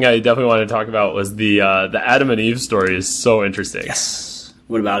another thing I definitely wanted to talk about was the Adam and Eve story is so interesting. Yes.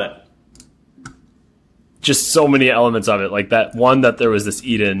 What about it? Just so many elements of it. Like that one that there was this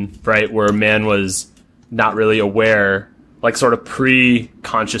Eden, right, where man was not really aware, like sort of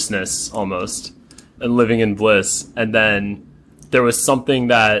pre-consciousness almost, and living in bliss. And then there was something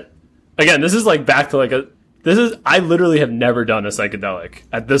that, again, this is like back to I literally have never done a psychedelic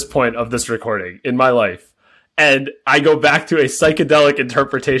at this point of this recording in my life. And I go back to a psychedelic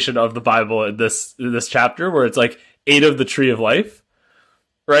interpretation of the Bible in this chapter where it's like ate of the tree of life,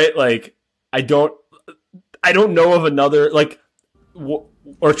 right? Like, I don't know of another, like,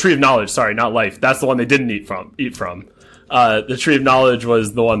 or tree of knowledge. Sorry, not life. That's the one they didn't eat from. The tree of knowledge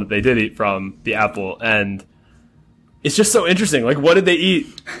was the one that they did eat from, the apple. And it's just so interesting. Like, what did they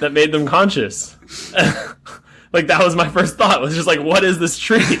eat that made them conscious? Like, that was my first thought. Was just like, what is this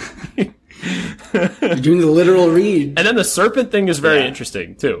tree? You're doing the literal read. And then the serpent thing is very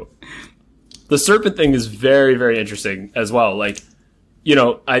interesting too. The serpent thing is very, very interesting as well. Like,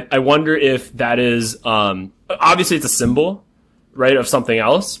 I wonder if that is, obviously it's a symbol, right, of something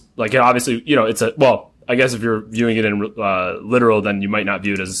else. Like, obviously, I guess if you're viewing it in literal, then you might not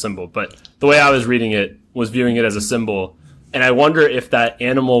view it as a symbol. But the way I was reading it was viewing it as a symbol. And I wonder if that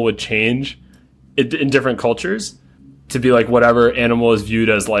animal would change in different cultures to be like whatever animal is viewed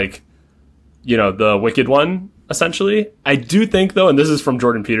as like, the wicked one, essentially. I do think, though, and this is from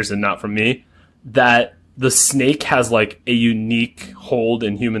Jordan Peterson, not from me, that the snake has like a unique hold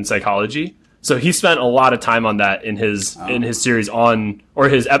in human psychology. So he spent a lot of time on that in his series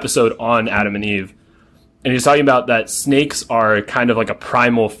his episode on Adam and Eve. And he's talking about that snakes are kind of like a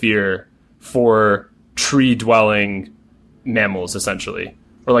primal fear for tree-dwelling mammals, essentially.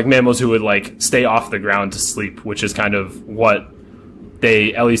 Or like mammals who would like stay off the ground to sleep, which is kind of what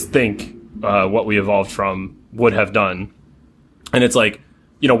they at least think what we evolved from would have done. And it's like,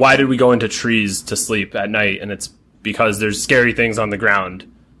 why did we go into trees to sleep at night? And it's because there's scary things on the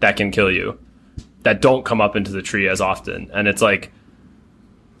ground that can kill you that don't come up into the tree as often. And it's like,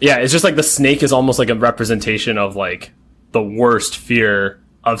 it's just like the snake is almost like a representation of like the worst fear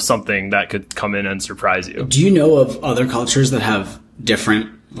of something that could come in and surprise you. Do you know of other cultures that have different,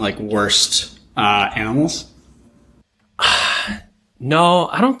 like, worst animals? No,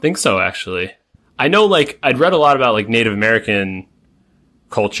 I don't think so, actually. I know, like, I'd read a lot about, like, Native American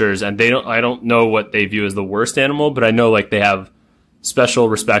cultures, and I don't know what they view as the worst animal, but I know, like, they have special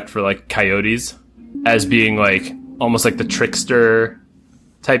respect for, like, coyotes as being, like, almost like the trickster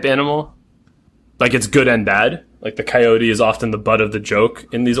type animal. Like, it's good and bad. Like, the coyote is often the butt of the joke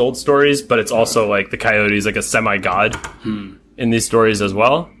in these old stories, but it's also, like, the coyote is, like, a semi-god in these stories as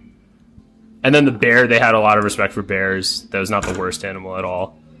well. And then the bear, they had a lot of respect for bears. That was not the worst animal at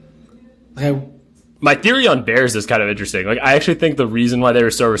all. My theory on bears is kind of interesting. Like, I actually think the reason why they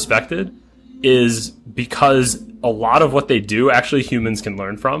were so respected is because a lot of what they do, actually humans can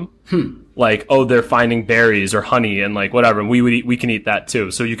learn from. Like, oh, they're finding berries or honey and like whatever. And we can eat that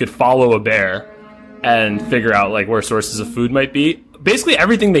too. So you could follow a bear and figure out like where sources of food might be. basically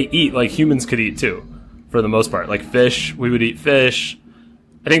everything they eat, like humans could eat too, for the most part. Like fish, we would eat fish.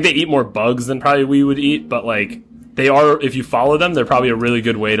 I think they eat more bugs than probably we would eat, but like they are, if you follow them, they're probably a really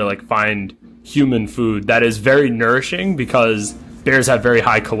good way to like find human food that is very nourishing, because bears have very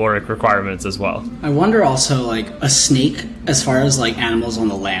high caloric requirements as well. I wonder also, like, a snake, as far as like animals on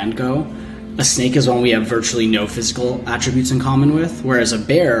the land go, a snake is one we have virtually no physical attributes in common with, whereas a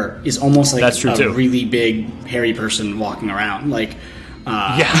bear is almost like really big, hairy person walking around. Like,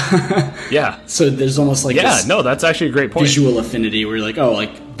 yeah. So there's almost like that's actually a great point. Visual affinity where you're like, oh,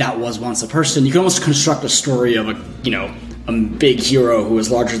 like that was once a person. You can almost construct a story of a big hero who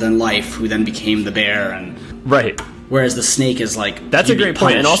was larger than life, who then became the bear, and right. Whereas the snake is like, that's a great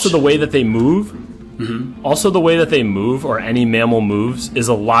point, and also the way that they move. Mm-hmm. Also, the way that they move, or any mammal moves, is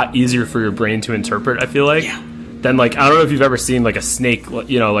a lot easier for your brain to interpret, I feel like, than like, I don't know if you've ever seen like a snake,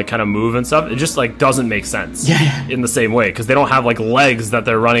 like kind of move and stuff. It just like doesn't make sense in the same way, because they don't have like legs that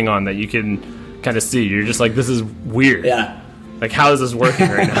they're running on that you can kind of see. You're just like, this is weird. Yeah. Like, how is this working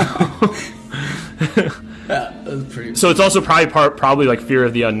right now? So it's also probably like fear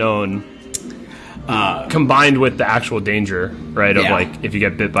of the unknown. Combined with the actual danger, right? Of like, if you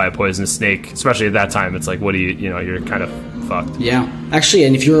get bit by a poisonous snake, especially at that time, it's like, what do you're kind of fucked. Yeah. Actually,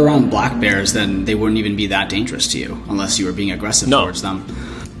 and if you were around black bears, then they wouldn't even be that dangerous to you unless you were being aggressive towards them.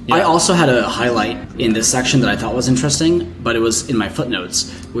 Yeah. I also had a highlight in this section that I thought was interesting, but it was in my footnotes,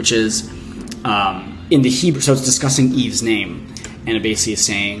 which is in the Hebrew, so it's discussing Eve's name, and it basically is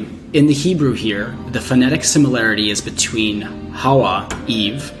saying, in the Hebrew here, the phonetic similarity is between Hawa,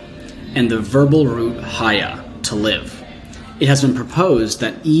 Eve, and the verbal root haya, to live. It has been proposed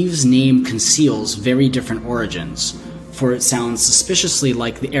that Eve's name conceals very different origins, for it sounds suspiciously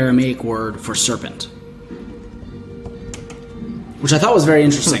like the Aramaic word for serpent. Which I thought was very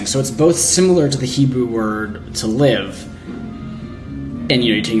interesting. So it's both similar to the Hebrew word to live, and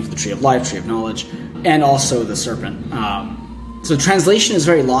you're taking it from the tree of life, tree of knowledge, and also the serpent. So translation is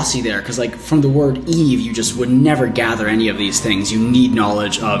very lossy there, because like from the word Eve, you just would never gather any of these things. You need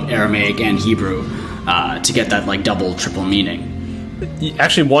knowledge of Aramaic and Hebrew to get that like double, triple meaning.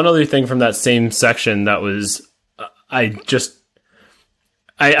 Actually, one other thing from that same section that was, I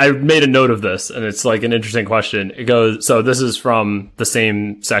made a note of this, and it's like an interesting question. It goes, so this is from the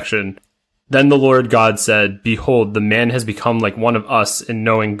same section. Then the Lord God said, behold, the man has become like one of us in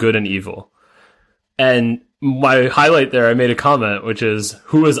knowing good and evil. And my highlight there, I made a comment, which is,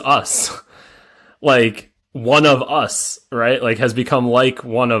 who is us? Like, one of us, right? Like, has become like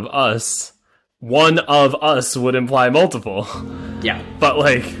one of us. One of us would imply multiple. Yeah. But,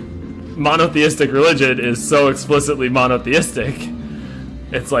 like, monotheistic religion is so explicitly monotheistic.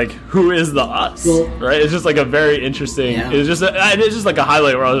 It's like, who is the us? Well, right? It's just like a very interesting... Yeah. It's just like a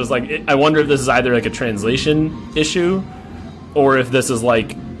highlight where I was just like, I wonder if this is either like a translation issue, or if this is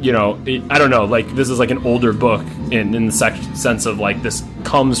like, I don't know, like this is like an older book in the sense of like this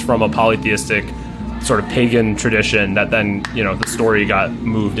comes from a polytheistic sort of pagan tradition that then, the story got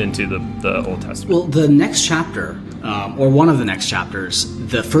moved into the Old Testament. Well, the next chapter, or one of the next chapters,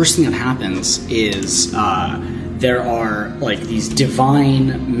 the first thing that happens is there are like these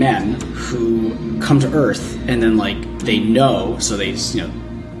divine men who come to Earth, and then like they know, so they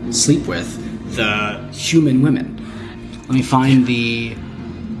sleep with the human women. Let me find the...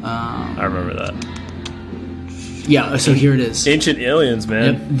 I remember that. Yeah, so here it is. Ancient aliens,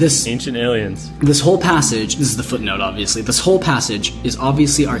 man. Yep, Ancient aliens. This whole passage, this is the footnote, obviously. This whole passage is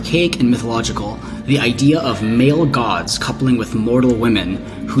obviously archaic and mythological. The idea of male gods coupling with mortal women,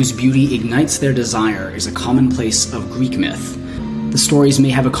 whose beauty ignites their desire, is a commonplace of Greek myth. The stories may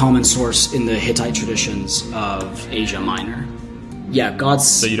have a common source in the Hittite traditions of Asia Minor. Yeah, gods...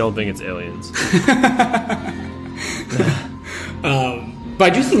 So you don't think it's aliens?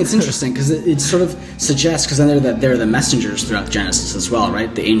 But I do think it's interesting because it sort of suggests, because then they're the messengers throughout Genesis as well,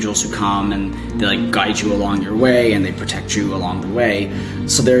 right? The angels who come and they like guide you along your way and they protect you along the way.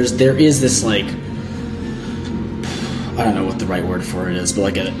 So there is this like, I don't know what the right word for it is, but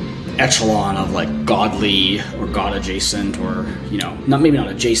like an echelon of like godly or god adjacent, or maybe not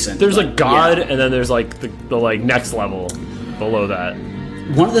adjacent. There's like God, and then there's like the like next level below that.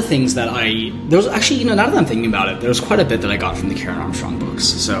 One of the things that there was actually, now that I'm thinking about it, there was quite a bit that I got from the Karen Armstrong books.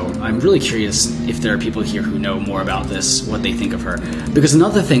 So I'm really curious if there are people here who know more about this, what they think of her. Because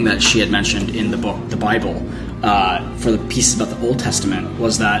another thing that she had mentioned in the book, the Bible, for the pieces about the Old Testament,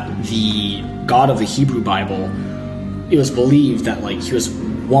 was that the God of the Hebrew Bible, it was believed that like he was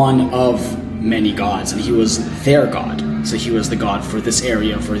one of many gods, and he was their God. So he was the god for this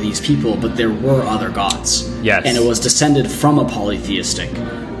area, for these people, but there were other gods. Yes. And it was descended from a polytheistic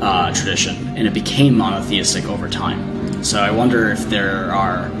tradition, and it became monotheistic over time. So I wonder if there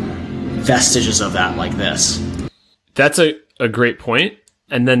are vestiges of that like this. That's a great point.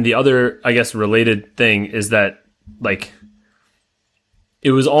 And then the other, I guess, related thing is that, like,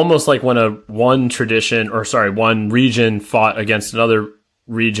 it was almost like when one region fought against another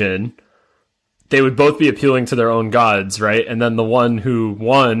region, they would both be appealing to their own gods, right? And then the one who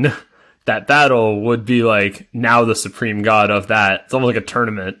won that battle would be like now the supreme god of that. It's almost like a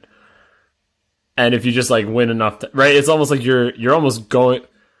tournament. And if you just like win enough, right? It's almost like you're almost going,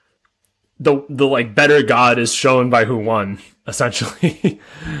 the like better god is shown by who won, essentially.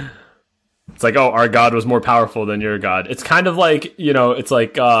 It's like, oh, our god was more powerful than your god. It's kind of like, it's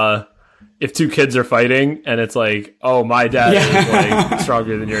like if two kids are fighting and it's like, oh, my dad is like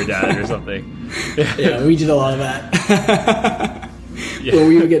stronger than your dad or something. Yeah, we did a lot of that. When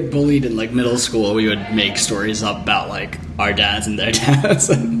we would get bullied in like middle school, we would make stories up about like our dads and their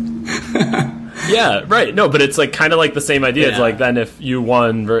dads. Yeah, right. No, but it's like kind of like the same idea. Yeah. It's like then if you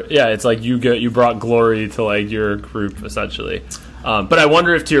won, it's like you brought glory to like your group essentially. But I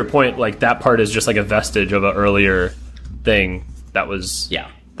wonder if, to your point, like that part is just like a vestige of an earlier thing that was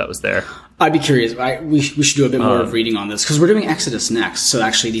there. I'd be curious. We should do a bit more of reading on this because we're doing Exodus next. So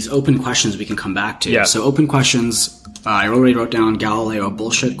actually, these open questions we can come back to. Yeah. So open questions. I already wrote down Galileo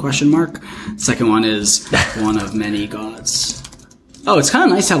bullshit ? Second one is one of many gods. Oh, it's kind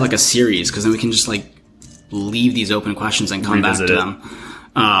of nice to have like a series because then we can just like leave these open questions and come back to them.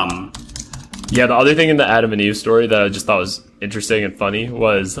 Yeah, the other thing in the Adam and Eve story that I just thought was interesting and funny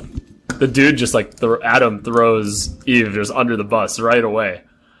was the dude just like Adam throws Eve just under the bus right away.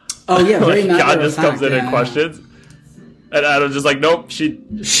 Oh yeah, very nice. God just comes in and questions, and Adam's just like, nope,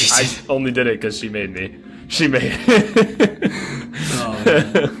 I only did it because she made me. She made it.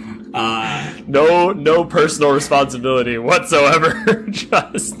 No personal responsibility whatsoever.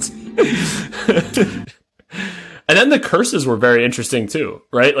 Just. And then the curses were very interesting too,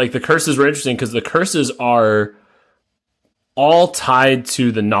 right? Like the curses were interesting because the curses are all tied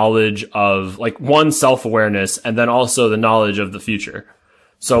to the knowledge of like one, self-awareness, and then also the knowledge of the future.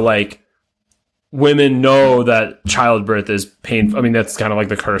 So like women know that childbirth is painful. I mean, that's kind of like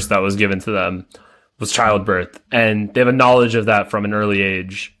the curse that was given to them was childbirth. And they have a knowledge of that from an early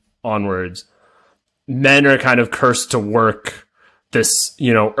age onwards. Men are kind of cursed to work this,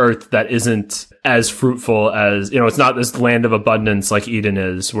 earth that isn't as fruitful as, it's not this land of abundance like Eden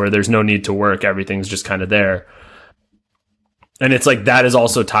is, where there's no need to work. Everything's just kind of there. And it's like, that is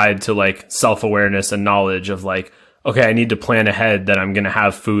also tied to like self-awareness and knowledge of like, okay, I need to plan ahead that I'm going to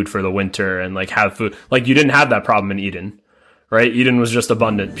have food for the winter and like have food. Like you didn't have that problem in Eden, right? Eden was just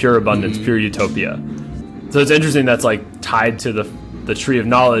abundant, pure abundance, pure utopia. So it's interesting that's like tied to the tree of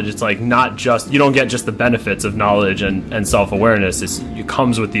knowledge. It's like not just, you don't get just the benefits of knowledge and self-awareness. It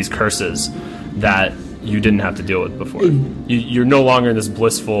comes with these curses that you didn't have to deal with before. You're no longer in this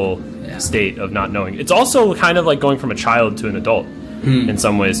blissful state of not knowing. It's also kind of like going from a child to an adult in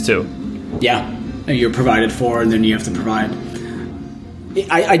some ways too. Yeah. You're provided for, and then you have to provide.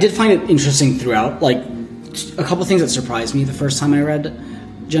 I did find it interesting throughout. Like, a couple things that surprised me the first time I read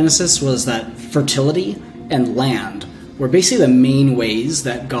Genesis was that fertility and land were basically the main ways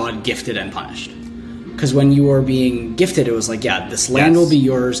that God gifted and punished. Because when you were being gifted, it was like, this land will be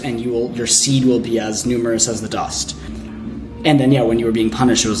yours, and your seed will be as numerous as the dust. And then, when you were being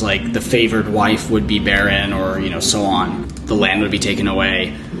punished, it was like the favored wife would be barren, or so on. The land would be taken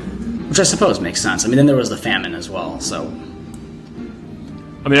away, which I suppose makes sense. I mean, then there was the famine as well. So,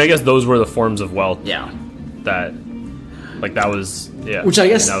 I mean, I guess those were the forms of wealth. Yeah. That was Which I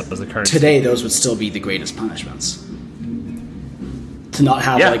guess that was the currency. Today those would still be the greatest punishments. To not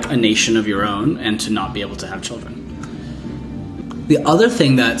have like a nation of your own and to not be able to have children. The other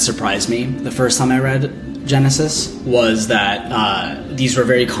thing that surprised me the first time I read Genesis was that these were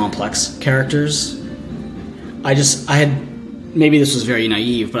very complex characters. I had, maybe this was very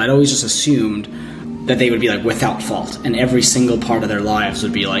naive, but I'd always just assumed that they would be like without fault and every single part of their lives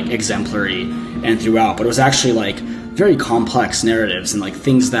would be like exemplary and throughout. But it was actually like very complex narratives and like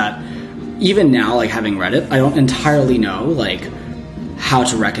things that even now, like having read it, I don't entirely know like how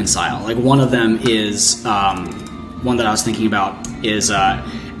to reconcile. Like one of them is one that I was thinking about is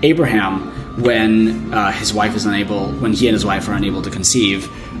Abraham. When his wife is unable, when he and his wife are unable to conceive,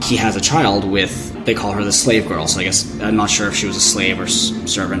 he has a child with, they call her the slave girl. So I guess, I'm not sure if she was a slave or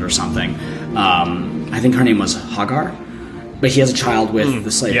servant or something. I think her name was Hagar, but he has a child with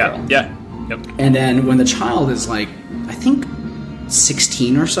the slave girl. Yeah. Yep. And then when the child is like, I think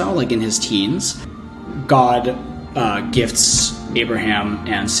 16 or so, like in his teens, God gifts Abraham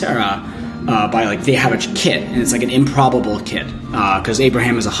and Sarah by like they have a kid, and it's like an improbable kid because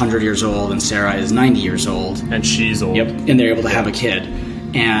Abraham is 100 years old and Sarah is 90 years old, and she's old. Yep, and they're able to have a kid,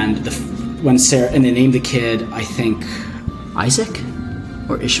 and when Sarah and they named the kid, I think Isaac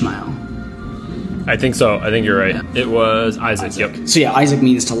or Ishmael. I think so. I think you're right. It was Isaac. Yep. So yeah, Isaac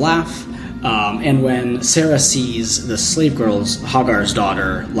means to laugh. And when Sarah sees the slave girl's, Hagar's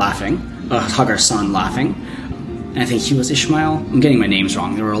daughter, laughing, Hagar's son laughing, and I think he was Ishmael. I'm getting my names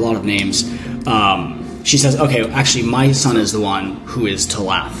wrong. There were a lot of names. She says, okay, actually, my son is the one who is to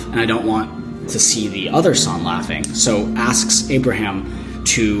laugh, and I don't want to see the other son laughing. So asks Abraham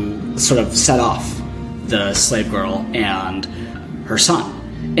to sort of set off the slave girl and her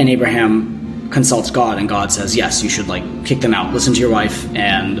son. And Abraham consults God, and God says, yes, you should like kick them out, listen to your wife,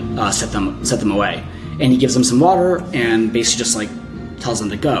 and set them away. And he gives them some water and basically just like tells them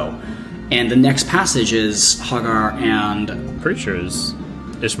to go. And the next passage is Hagar and pretty sure is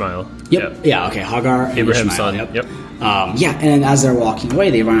Ishmael. Yep. Yeah. Okay. Hagar and Abraham's Ishmael. son. Yep. Yeah. And then as they're walking away,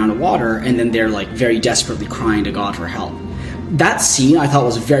 they run out of water, and then they're like very desperately crying to God for help. That scene I thought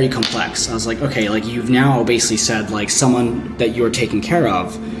was very complex. I was like, okay, like you've now basically said like someone that you're taking care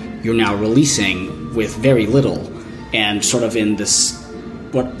of, you're now releasing with very little, and sort of in this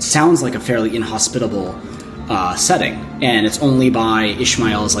what sounds like a fairly inhospitable setting. And it's only by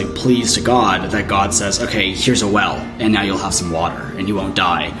Ishmael's like pleas to God that God says, okay, here's a well, and now you'll have some water, and you won't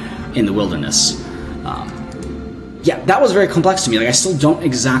die in the wilderness. Yeah, that was very complex to me. Like, I still don't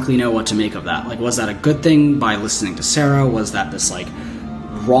exactly know what to make of that. Like, was that a good thing by listening to Sarah? Was that this like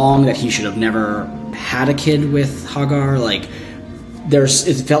wrong that he should have never had a kid with Hagar? Like,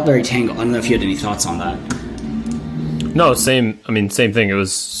 it felt very tangled. I don't know if you had any thoughts on that. No, same. I mean, same thing. It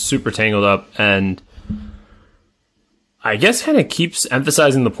was super tangled up, and I guess kind of keeps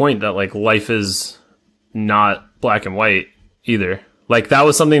emphasizing the point that like life is not black and white either. Like that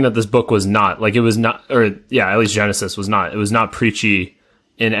was something that this book was not. Like it was not, or yeah, at least Genesis was not. It was not preachy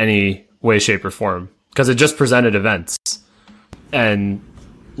in any way, shape, or form because it just presented events and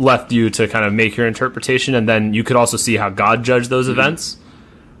left you to kind of make your interpretation, and then you could also see how God judged those events.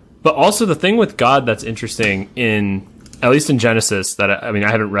 But also the thing with God that's interesting in, at least in Genesis, that I mean,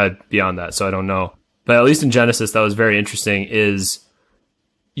 I haven't read beyond that, so I don't know. But at least in Genesis, that was very interesting, is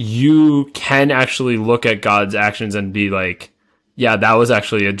you can actually look at God's actions and be like, yeah, that was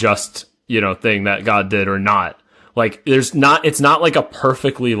actually a just, thing that God did or not. Like, it's not like a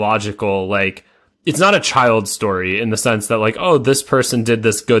perfectly logical, like, it's not a child story in the sense that like, oh, this person did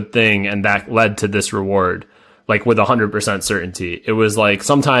this good thing and that led to this reward, like with 100% certainty. It was like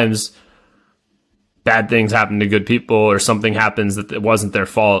sometimes bad things happen to good people, or something happens that it wasn't their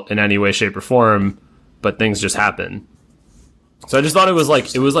fault in any way, shape, or form, but things just happen. So I just thought it was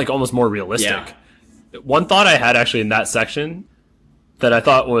like almost more realistic. Yeah. One thought I had actually in that section that I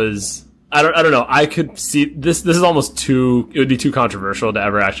thought was, I don't know, I could see this is almost it would be too controversial to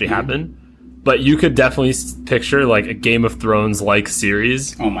ever actually happen, but you could definitely picture like a Game of Thrones like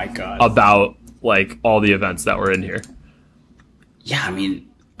series. Oh my God. About like all the events that were in here. Yeah, I mean,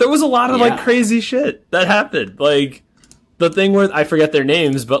 there was a lot of like crazy shit that happened. Like the thing where I forget their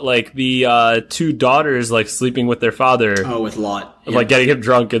names, but like the two daughters like sleeping with their father. Oh, with Lot. Like getting him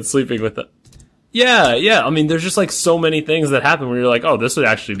drunk and sleeping with them. Yeah. I mean, there's just like so many things that happen where you're like, oh, this would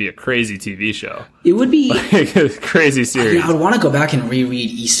actually be a crazy TV show. It would be like a crazy series. I would want to go back and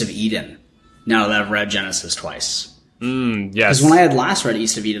reread East of Eden now that I've read Genesis twice. Yes. Because when I had last read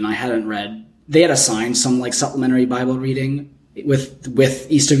East of Eden, I hadn't read. They had assigned some like supplementary Bible reading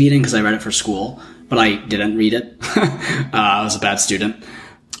with East of Eden because I read it for school, but I didn't read it. I was a bad student.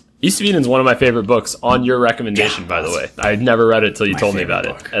 East of Eden is one of my favorite books on your recommendation, by the way. I'd never read it till you told me about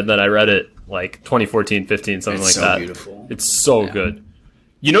it. And then I read it like 2014, 15, something like that. It's so beautiful. It's so good.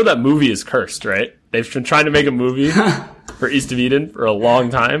 You know that movie is cursed, right? They've been trying to make a movie for East of Eden for a long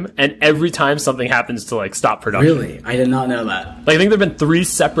time, and every time something happens to like stop production. Really? I did not know that. Like I think there've been 3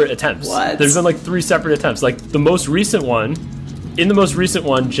 separate attempts. What? There's been like 3 separate attempts. Like the most recent one,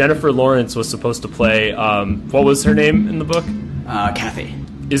 Jennifer Lawrence was supposed to play what was her name in the book? Kathy.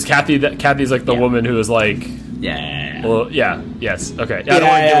 Is Kathy's like the woman who is like Well, yes. Okay. I don't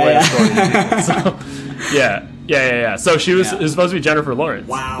want to give away the story. So, yeah. So it was supposed to be Jennifer Lawrence.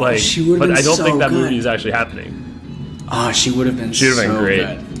 Wow. Like, she would have been but I don't so think that good. movie is actually happening. Oh, she would have been great.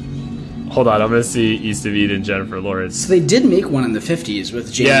 Good. Hold on, I'm going to see East of Eden, Jennifer Lawrence. So they did make one in the 50s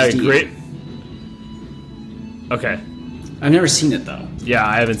with James Dean. Great. Okay. I've never seen it, though. Yeah,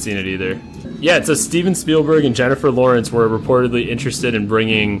 I haven't seen it either. Yeah, it says Steven Spielberg and Jennifer Lawrence were reportedly interested in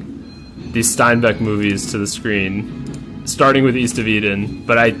bringing these Steinbeck movies to the screen, starting with East of Eden,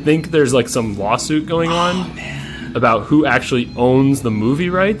 but I think there's like some lawsuit going on about who actually owns the movie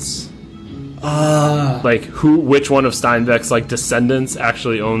rights. Like which one of Steinbeck's like descendants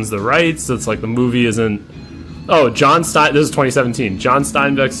actually owns the rights? It's like the movie isn't. Oh, This is 2017. John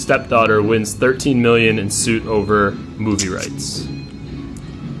Steinbeck's stepdaughter wins $13 million in suit over movie rights.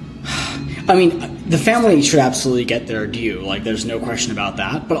 I mean, the family should absolutely get their due. Like, there's no question about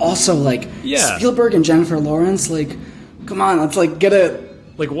that. But also, like, Spielberg and Jennifer Lawrence, like, come on, let's like get a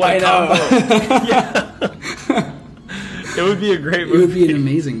what combo? Yeah. It would be a great movie. It would be an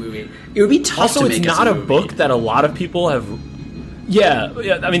amazing movie. It would be tough also, to make. Also, it's not a book that a lot of people have. Yeah,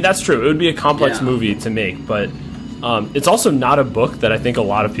 I mean that's true. It would be a complex movie to make, but it's also not a book that I think a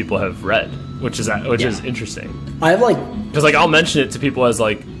lot of people have read, which is interesting. I have because I'll mention it to people as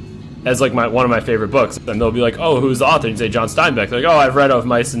one of my favorite books, and they'll be like, "Oh, who's the author?" And say John Steinbeck. They're like, "Oh, I've read Of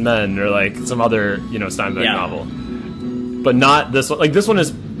Mice and Men," or like some other Steinbeck novel, but not this one. Like this one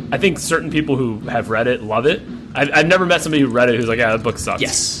is, I think certain people who have read it love it. I've never met somebody who read it who's like, "Yeah, that book sucks."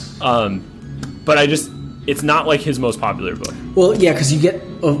 Yes. But it's not like his most popular book. Well, yeah, because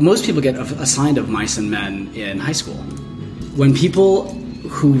most people get assigned Of Mice and Men in high school. When people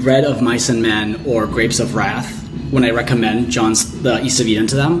who read Of Mice and Men or Grapes of Wrath, when I recommend the East of Eden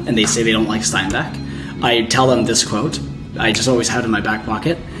to them, and they say they don't like Steinbeck, I tell them this quote. I just always have it in my back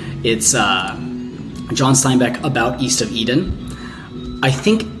pocket. It's John Steinbeck about East of Eden. I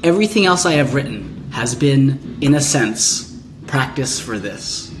think everything else I have written has been, in a sense, practice for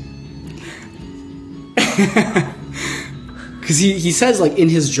this. Because he says, like, in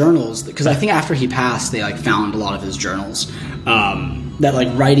his journals, because I think after he passed, they, like, found a lot of his journals, that, like,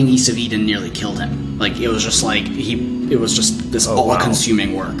 writing East of Eden nearly killed him. Like, it was just, like, it was just this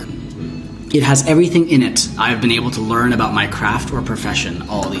all-consuming work. It has everything in it I've been able to learn about my craft or profession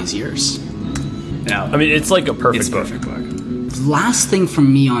all these years. Yeah, I mean, it's like a perfect book. Last thing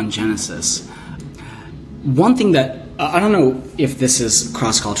from me on Genesis. One thing that I don't know if this is a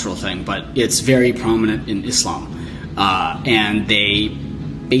cross-cultural thing, but it's very prominent in Islam, and they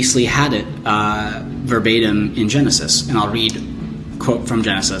basically had it verbatim in Genesis. And I'll read a quote from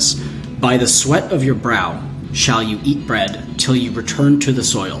Genesis: "By the sweat of your brow shall you eat bread till you return to the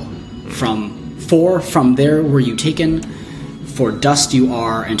soil. From there were you taken, for dust you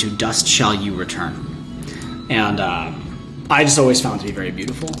are, and to dust shall you return." And I just always found it to be very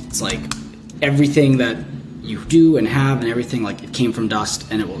beautiful. It's like everything that you do and have and everything, like, it came from dust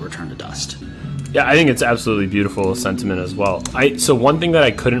and it will return to dust. Yeah, I think it's absolutely beautiful sentiment as well. So one thing that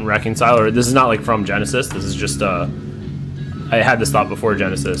I couldn't reconcile, or this is not like from Genesis, this is just I had this thought before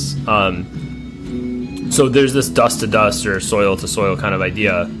Genesis. So there's this dust to dust or soil to soil kind of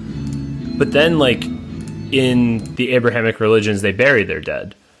idea, but then, like, in the Abrahamic religions, they bury their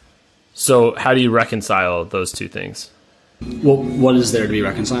dead. So how do you reconcile those two things? Well, what is there to be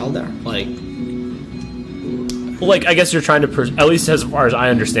reconciled there? Like, I guess you're trying to, at least as far as I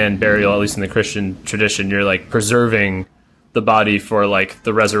understand burial, at least in the Christian tradition, you're, like, preserving the body for, like,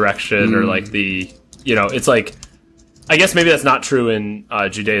 the resurrection or, like, it's like, I guess maybe that's not true in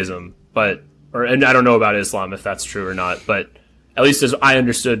Judaism, and I don't know about Islam if that's true or not, but at least as I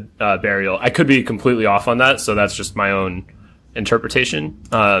understood burial, I could be completely off on that, so that's just my own interpretation.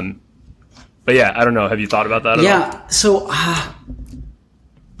 But yeah, I don't know. Have you thought about that at all? Yeah, so I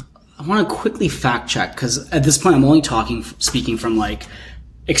want to quickly fact check, because at this point I'm only speaking from, like,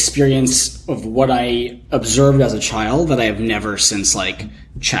 experience of what I observed as a child that I have never since, like,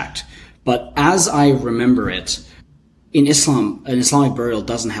 checked. But as I remember it, in Islam, an Islamic burial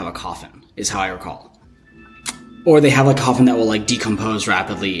doesn't have a coffin, is how I recall. Or they have a coffin that will, like, decompose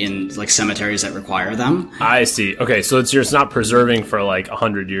rapidly in, like, cemeteries that require them. I see. Okay, so it's not preserving for, like,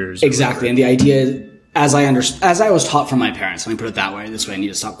 100 years. Exactly, and the idea, as I was taught from my parents, let me put it that way, this way I need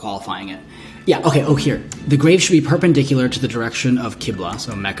to stop qualifying it. Yeah, okay, here. The grave should be perpendicular to the direction of Qibla,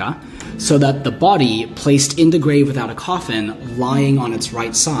 so Mecca, so that the body placed in the grave without a coffin, lying on its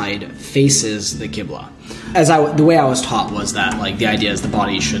right side, faces the Qibla. The way I was taught was that, like, the idea is the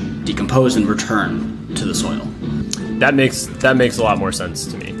body should decompose and return to the soil. That makes a lot more sense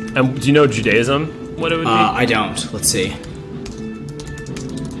to me. And do you know Judaism? What it would be? I don't. Let's see.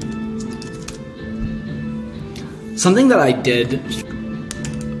 Something that I did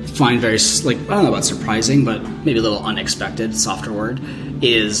find very, like, I don't know about surprising, but maybe a little unexpected, softer word,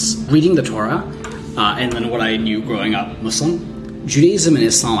 is reading the Torah, and then what I knew growing up Muslim. Judaism and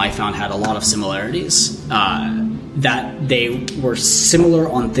Islam, I found, had a lot of similarities, that they were similar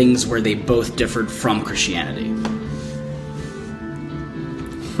on things where they both differed from Christianity.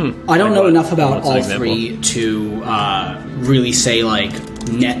 I don't know enough about all three to really say, like,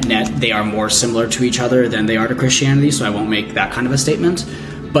 net, they are more similar to each other than they are to Christianity, so I won't make that kind of a statement.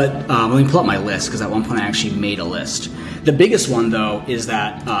 But let me pull up my list, because at one point I actually made a list. The biggest one, though, is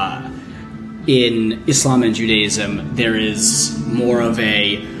that in Islam and Judaism, there is more of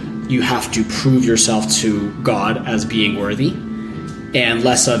a, you have to prove yourself to God as being worthy, and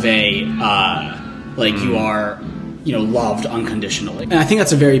less of a, you are, loved unconditionally. And I think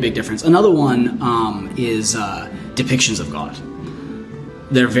that's a very big difference. Another one is depictions of God.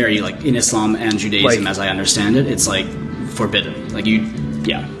 They're very, in Islam and Judaism, as I understand it, it's, forbidden.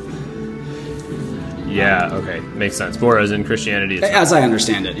 Yeah, okay. Makes sense. Whereas in Christianity, it's as I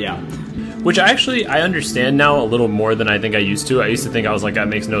understand it, yeah. Which I understand now a little more than I think I used to. I used to think I was like, that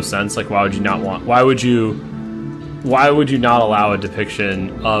makes no sense. Like, why would you not allow a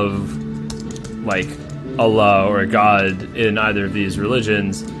depiction of, Allah or God in either of these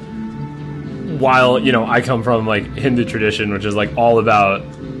religions? While, I come from, Hindu tradition, which is, all about,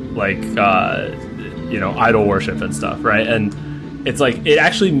 idol worship and stuff, right? And it's it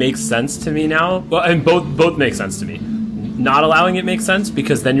actually makes sense to me now. Well, and both make sense to me. Not allowing it makes sense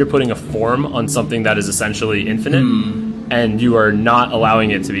because then you're putting a form on something that is essentially infinite, and you are not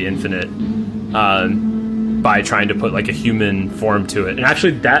allowing it to be infinite by trying to put a human form to it. And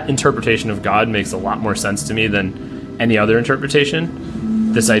actually, that interpretation of God makes a lot more sense to me than any other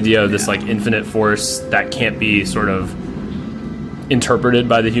interpretation. This idea of this infinite force that can't be sort of interpreted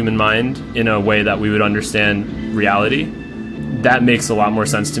by the human mind in a way that we would understand reality. That makes a lot more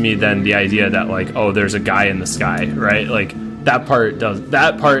sense to me than the idea that there's a guy in the sky, right? That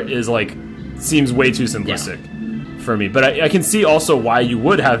part is seems way too simplistic for me. But I can see also why you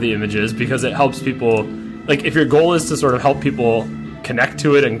would have the images, because it helps people, if your goal is to sort of help people connect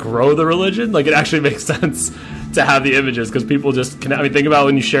to it and grow the religion, it actually makes sense to have the images, because people just connect. I mean, think about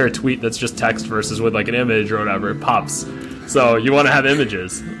when you share a tweet that's just text versus with an image or whatever, it pops. So you want to have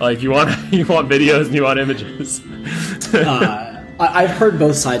images, you want videos and you want images. I've heard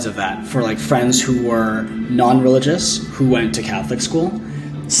both sides of that for friends who were non-religious who went to Catholic school.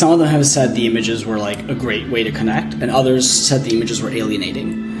 Some of them have said the images were a great way to connect, and others said the images were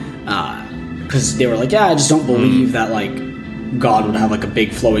alienating because they were I just don't believe that God would have a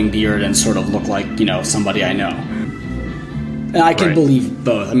big flowing beard and sort of look like somebody I know. And I can believe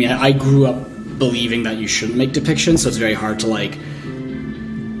both. I mean, I grew up believing that you shouldn't make depictions, so it's very hard to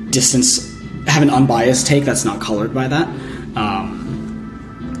have an unbiased take that's not colored by that.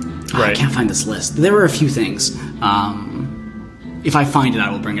 I can't find this list. There were a few things. If I find it,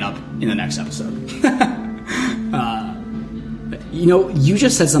 I will bring it up in the next episode. You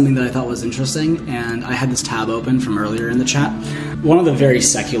just said something that I thought was interesting, and I had this tab open from earlier in the chat. One of the very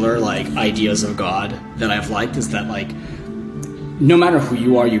secular ideas of God that I've liked is that no matter who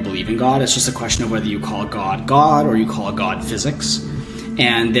you are, you believe in God. It's just a question of whether you call God God or you call God physics.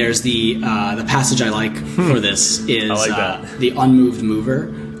 And there's the passage I like for this is the unmoved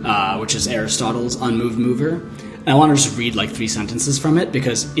mover, which is Aristotle's unmoved mover. And I want to just read 3 sentences from it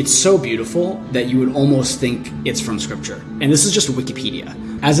because it's so beautiful that you would almost think it's from Scripture. And this is just Wikipedia.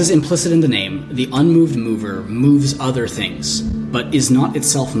 As is implicit in the name, the unmoved mover moves other things, but is not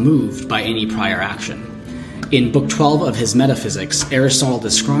itself moved by any prior action. In Book 12 of his Metaphysics, Aristotle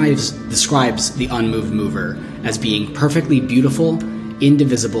describes the unmoved mover as being perfectly beautiful,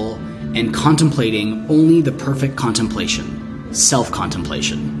 indivisible, and contemplating only the perfect contemplation,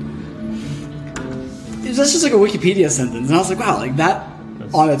 self-contemplation. That's just a Wikipedia sentence, and I was wow, that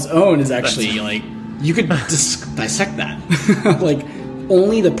on its own is actually you could dissect that.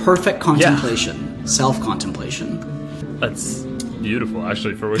 Only the perfect contemplation, self-contemplation. That's beautiful,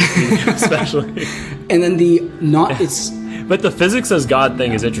 actually, for Wikipedia, especially. And then but the physics as God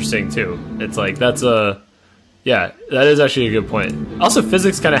thing is interesting too. It's that's that is actually a good point. Also,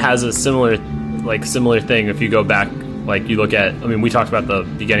 physics kind of has a similar thing. If you go back, you look at, we talked about the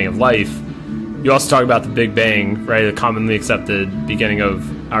beginning of life. You also talk about the Big Bang, right? The commonly accepted beginning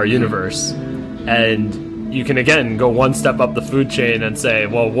of our universe. And you can, again, go one step up the food chain and say,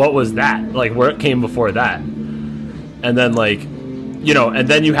 well, what was that? Where it came before that? And then, and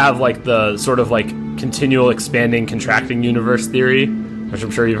then you have, the sort of, continual expanding, contracting universe theory, which I'm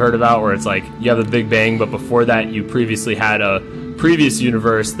sure you've heard about, where it's you have the Big Bang, but before that you previously had a previous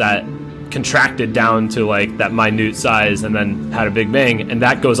universe that contracted down to that minute size and then had a Big Bang, and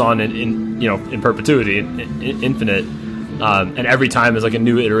that goes on in perpetuity, infinite, and every time is a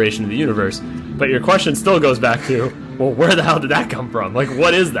new iteration of the universe. But your question still goes back to, well, where the hell did that come from?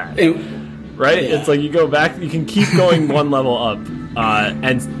 What is that? Right? Yeah. It's you go back, you can keep going one level up,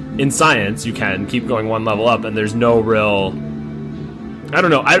 and in science you can keep going one level up, and there's no real, I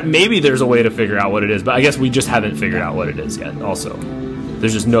don't know, maybe there's a way to figure out what it is, but I guess we just haven't figured out what it is yet also.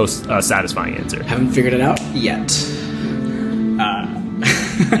 There's just no satisfying answer. Haven't figured it out yet.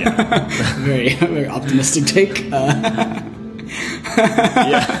 very, very optimistic take. Yeah.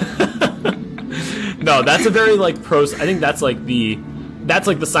 No, that's a very like pro. I think that's like the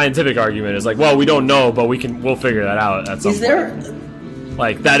scientific argument is like, well, we don't know, but we'll figure that out at some point.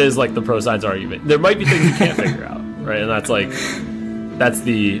 Like that is like the pro science argument. There might be things you can't figure out, right? And that's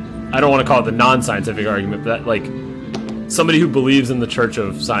the I don't want to call it the non-scientific argument, but that, like somebody who believes in the Church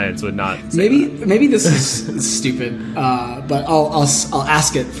of Science would not. Maybe this is stupid, but I'll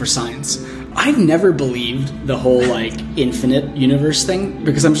ask it for science. I've never believed the whole like infinite universe thing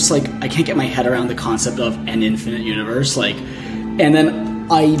because I'm just like I can't get my head around the concept of an infinite universe. Like, and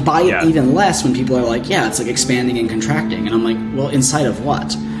then I buy it even less when people are like, yeah, it's like expanding and contracting, and I'm like, well, inside of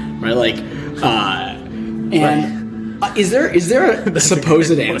what, right? Like, is there a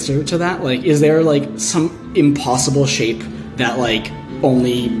supposed answer to that? Like, is there like some impossible shape that like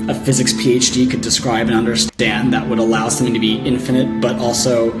only a physics PhD could describe and understand that would allow something to be infinite, but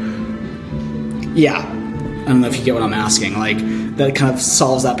also, yeah, I don't know if you get what I'm asking. Like, that kind of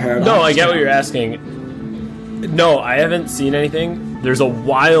solves that paradox. No, I get what you're asking. No, I haven't seen anything. There's a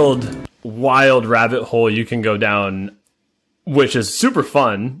wild rabbit hole you can go down, which is super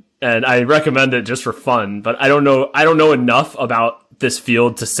fun. And I recommend it just for fun, but I don't know enough about this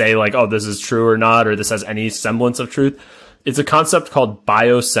field to say like, oh, this is true or not, or this has any semblance of truth. It's a concept called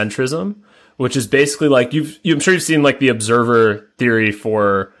biocentrism, which is basically like I'm sure you've seen like the observer theory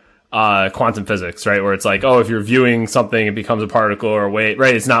for quantum physics, right? Where it's like, oh, if you're viewing something, it becomes a particle or a wave,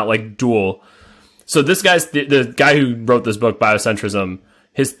 right? It's not like dual. So this guy's the guy who wrote this book, Biocentrism.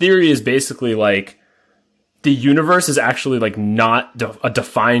 His theory is basically like, the universe is actually like not a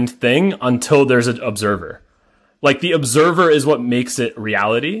defined thing until there's an observer. Like the observer is what makes it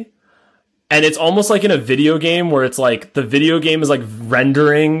reality. And it's almost like in a video game where it's like the video game is like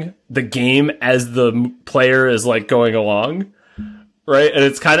rendering the game as the player is like going along. Right. And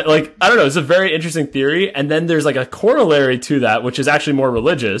it's kind of like, I don't know, it's a very interesting theory. And then there's like a corollary to that, which is actually more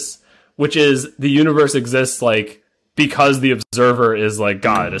religious, which is the universe exists like because the observer is like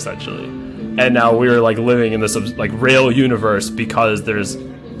God, essentially. And now we're like living in this like real universe because there is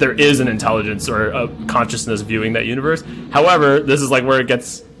an intelligence or a consciousness viewing that universe. However, this is like where it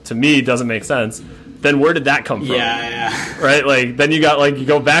gets to me doesn't make sense. Then where did that come from? Yeah. Right? Like then you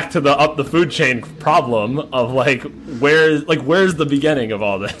go back to the up the food chain problem of like where's the beginning of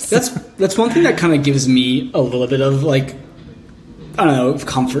all this? That's one thing that kind of gives me a little bit of like, I don't know if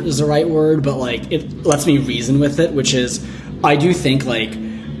comfort is the right word, but like it lets me reason with it, which is I do think like,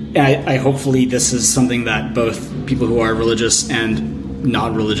 and I hopefully this is something that both people who are religious and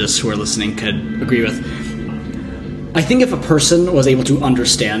not religious who are listening could agree with. I think if a person was able to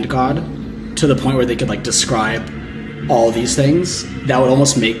understand God to the point where they could like describe all these things, that would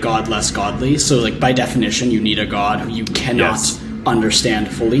almost make God less godly. So like by definition, you need a God who you cannot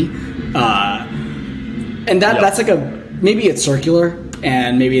understand fully. And that's like maybe it's circular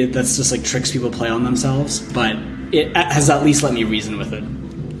and maybe that's just like tricks people play on themselves, but it has at least let me reason with it.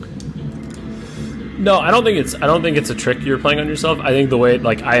 No, I don't think it's a trick you're playing on yourself. I think the way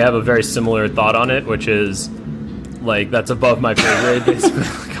like I have a very similar thought on it, which is like that's above my pay grade. Basically,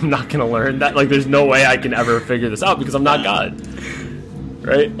 like, I'm not going to learn that. Like, there's no way I can ever figure this out because I'm not God,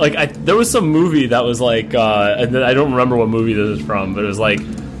 right? Like, there was some movie that was like, and I don't remember what movie this is from, but it was like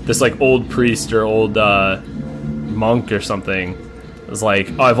this like old priest or old monk or something. It was like,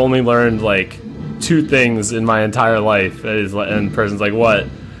 oh, I've only learned like 2 things in my entire life, and the person's like, what?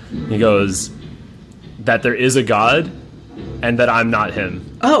 He goes, that there is a God and that I'm not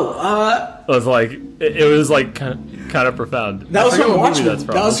him. Oh, it was like it was like kind of profound. That was from Watchmen. That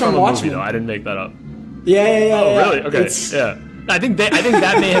was from Watchmen. Movie, though. I didn't make that up. Yeah. Oh, really? Okay. Yeah. I think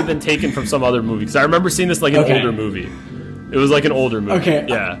that may have been taken from some other movie because I remember seeing this like an older movie. It was like an older movie. Okay.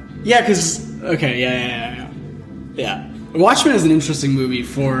 Yeah. Yeah, because yeah. Watchmen is an interesting movie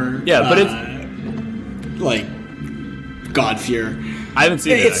for but it's like God fear. I haven't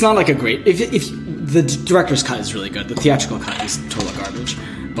seen it. It's not like a great. If the director's cut is really good, the theatrical cut is total garbage.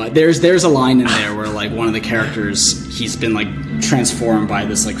 But there's a line in there where like one of the characters, he's been like transformed by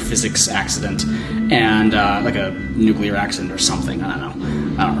this like physics accident and like a nuclear accident or something. I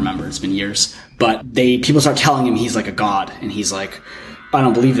don't remember. It's been years. But people start telling him he's like a god, and he's like, I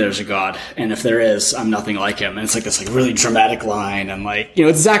don't believe there's a God, and if there is, I'm nothing like him. And it's like this like really dramatic line, and like, you know,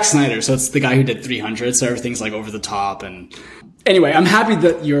 it's Zack Snyder, so it's the guy who did 300, so everything's like over the top. And anyway, I'm happy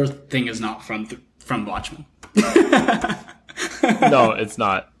that your thing is not from Watchmen. No, it's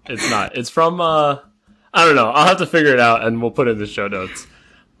not. It's from I don't know. I'll have to figure it out, and we'll put it in the show notes.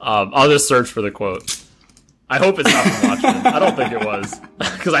 I'll just search for the quote. I hope it's not from Watchmen. I don't think it was,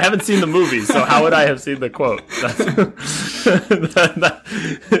 because I haven't seen the movie, so how would I have seen the quote?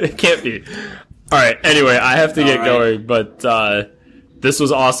 It can't be. All right, anyway, I have to get going, but This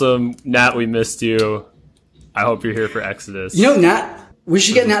was awesome. Nat, we missed you. I hope you're here for Exodus. You know, Nat, we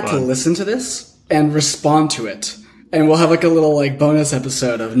should get Nat to listen to this and respond to it. And we'll have like a little like bonus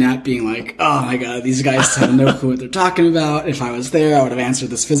episode of Nat being like, oh my god, these guys have no clue what they're talking about. If I was there, I would have answered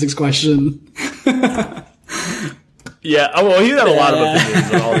this physics question. Yeah, well, he's had a lot of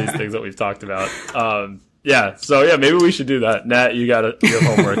opinions on all these things that we've talked about. Maybe we should do that. Nat, you got your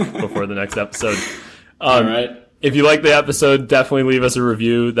homework before the next episode. All right. If you like the episode, definitely leave us a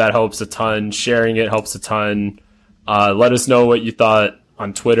review. That helps a ton. Sharing it helps a ton. Let us know what you thought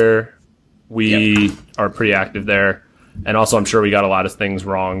on Twitter. We are pretty active there. And also, I'm sure we got a lot of things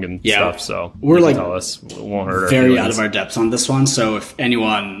wrong and stuff. So we're like tell us. It won't hurt our very feelings. out of our depths on this one. So if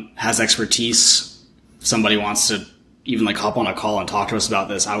anyone has expertise, somebody wants to even like hop on a call and talk to us about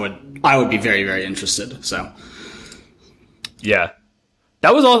this, I would be very, very interested. So yeah,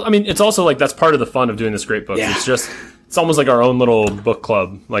 that was all. I mean, it's also like that's part of the fun of doing this great book. Yeah. It's almost like our own little book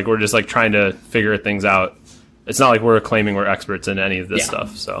club. Like we're just like trying to figure things out. It's not like we're claiming we're experts in any of this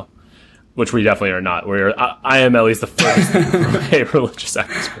stuff. So, which we definitely are not. I am at least the first a religious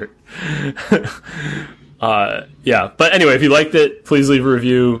expert. But anyway, if you liked it, please leave a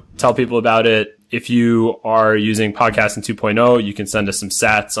review. Tell people about it. If you are using Podcasting 2.0, you can send us some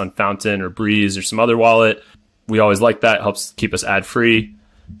sats on Fountain or Breeze or some other wallet. We always like that. It helps keep us ad-free.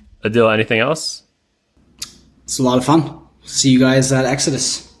 Adil, anything else? it's a lot of fun. See you guys at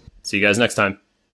Exodus. See you guys next time.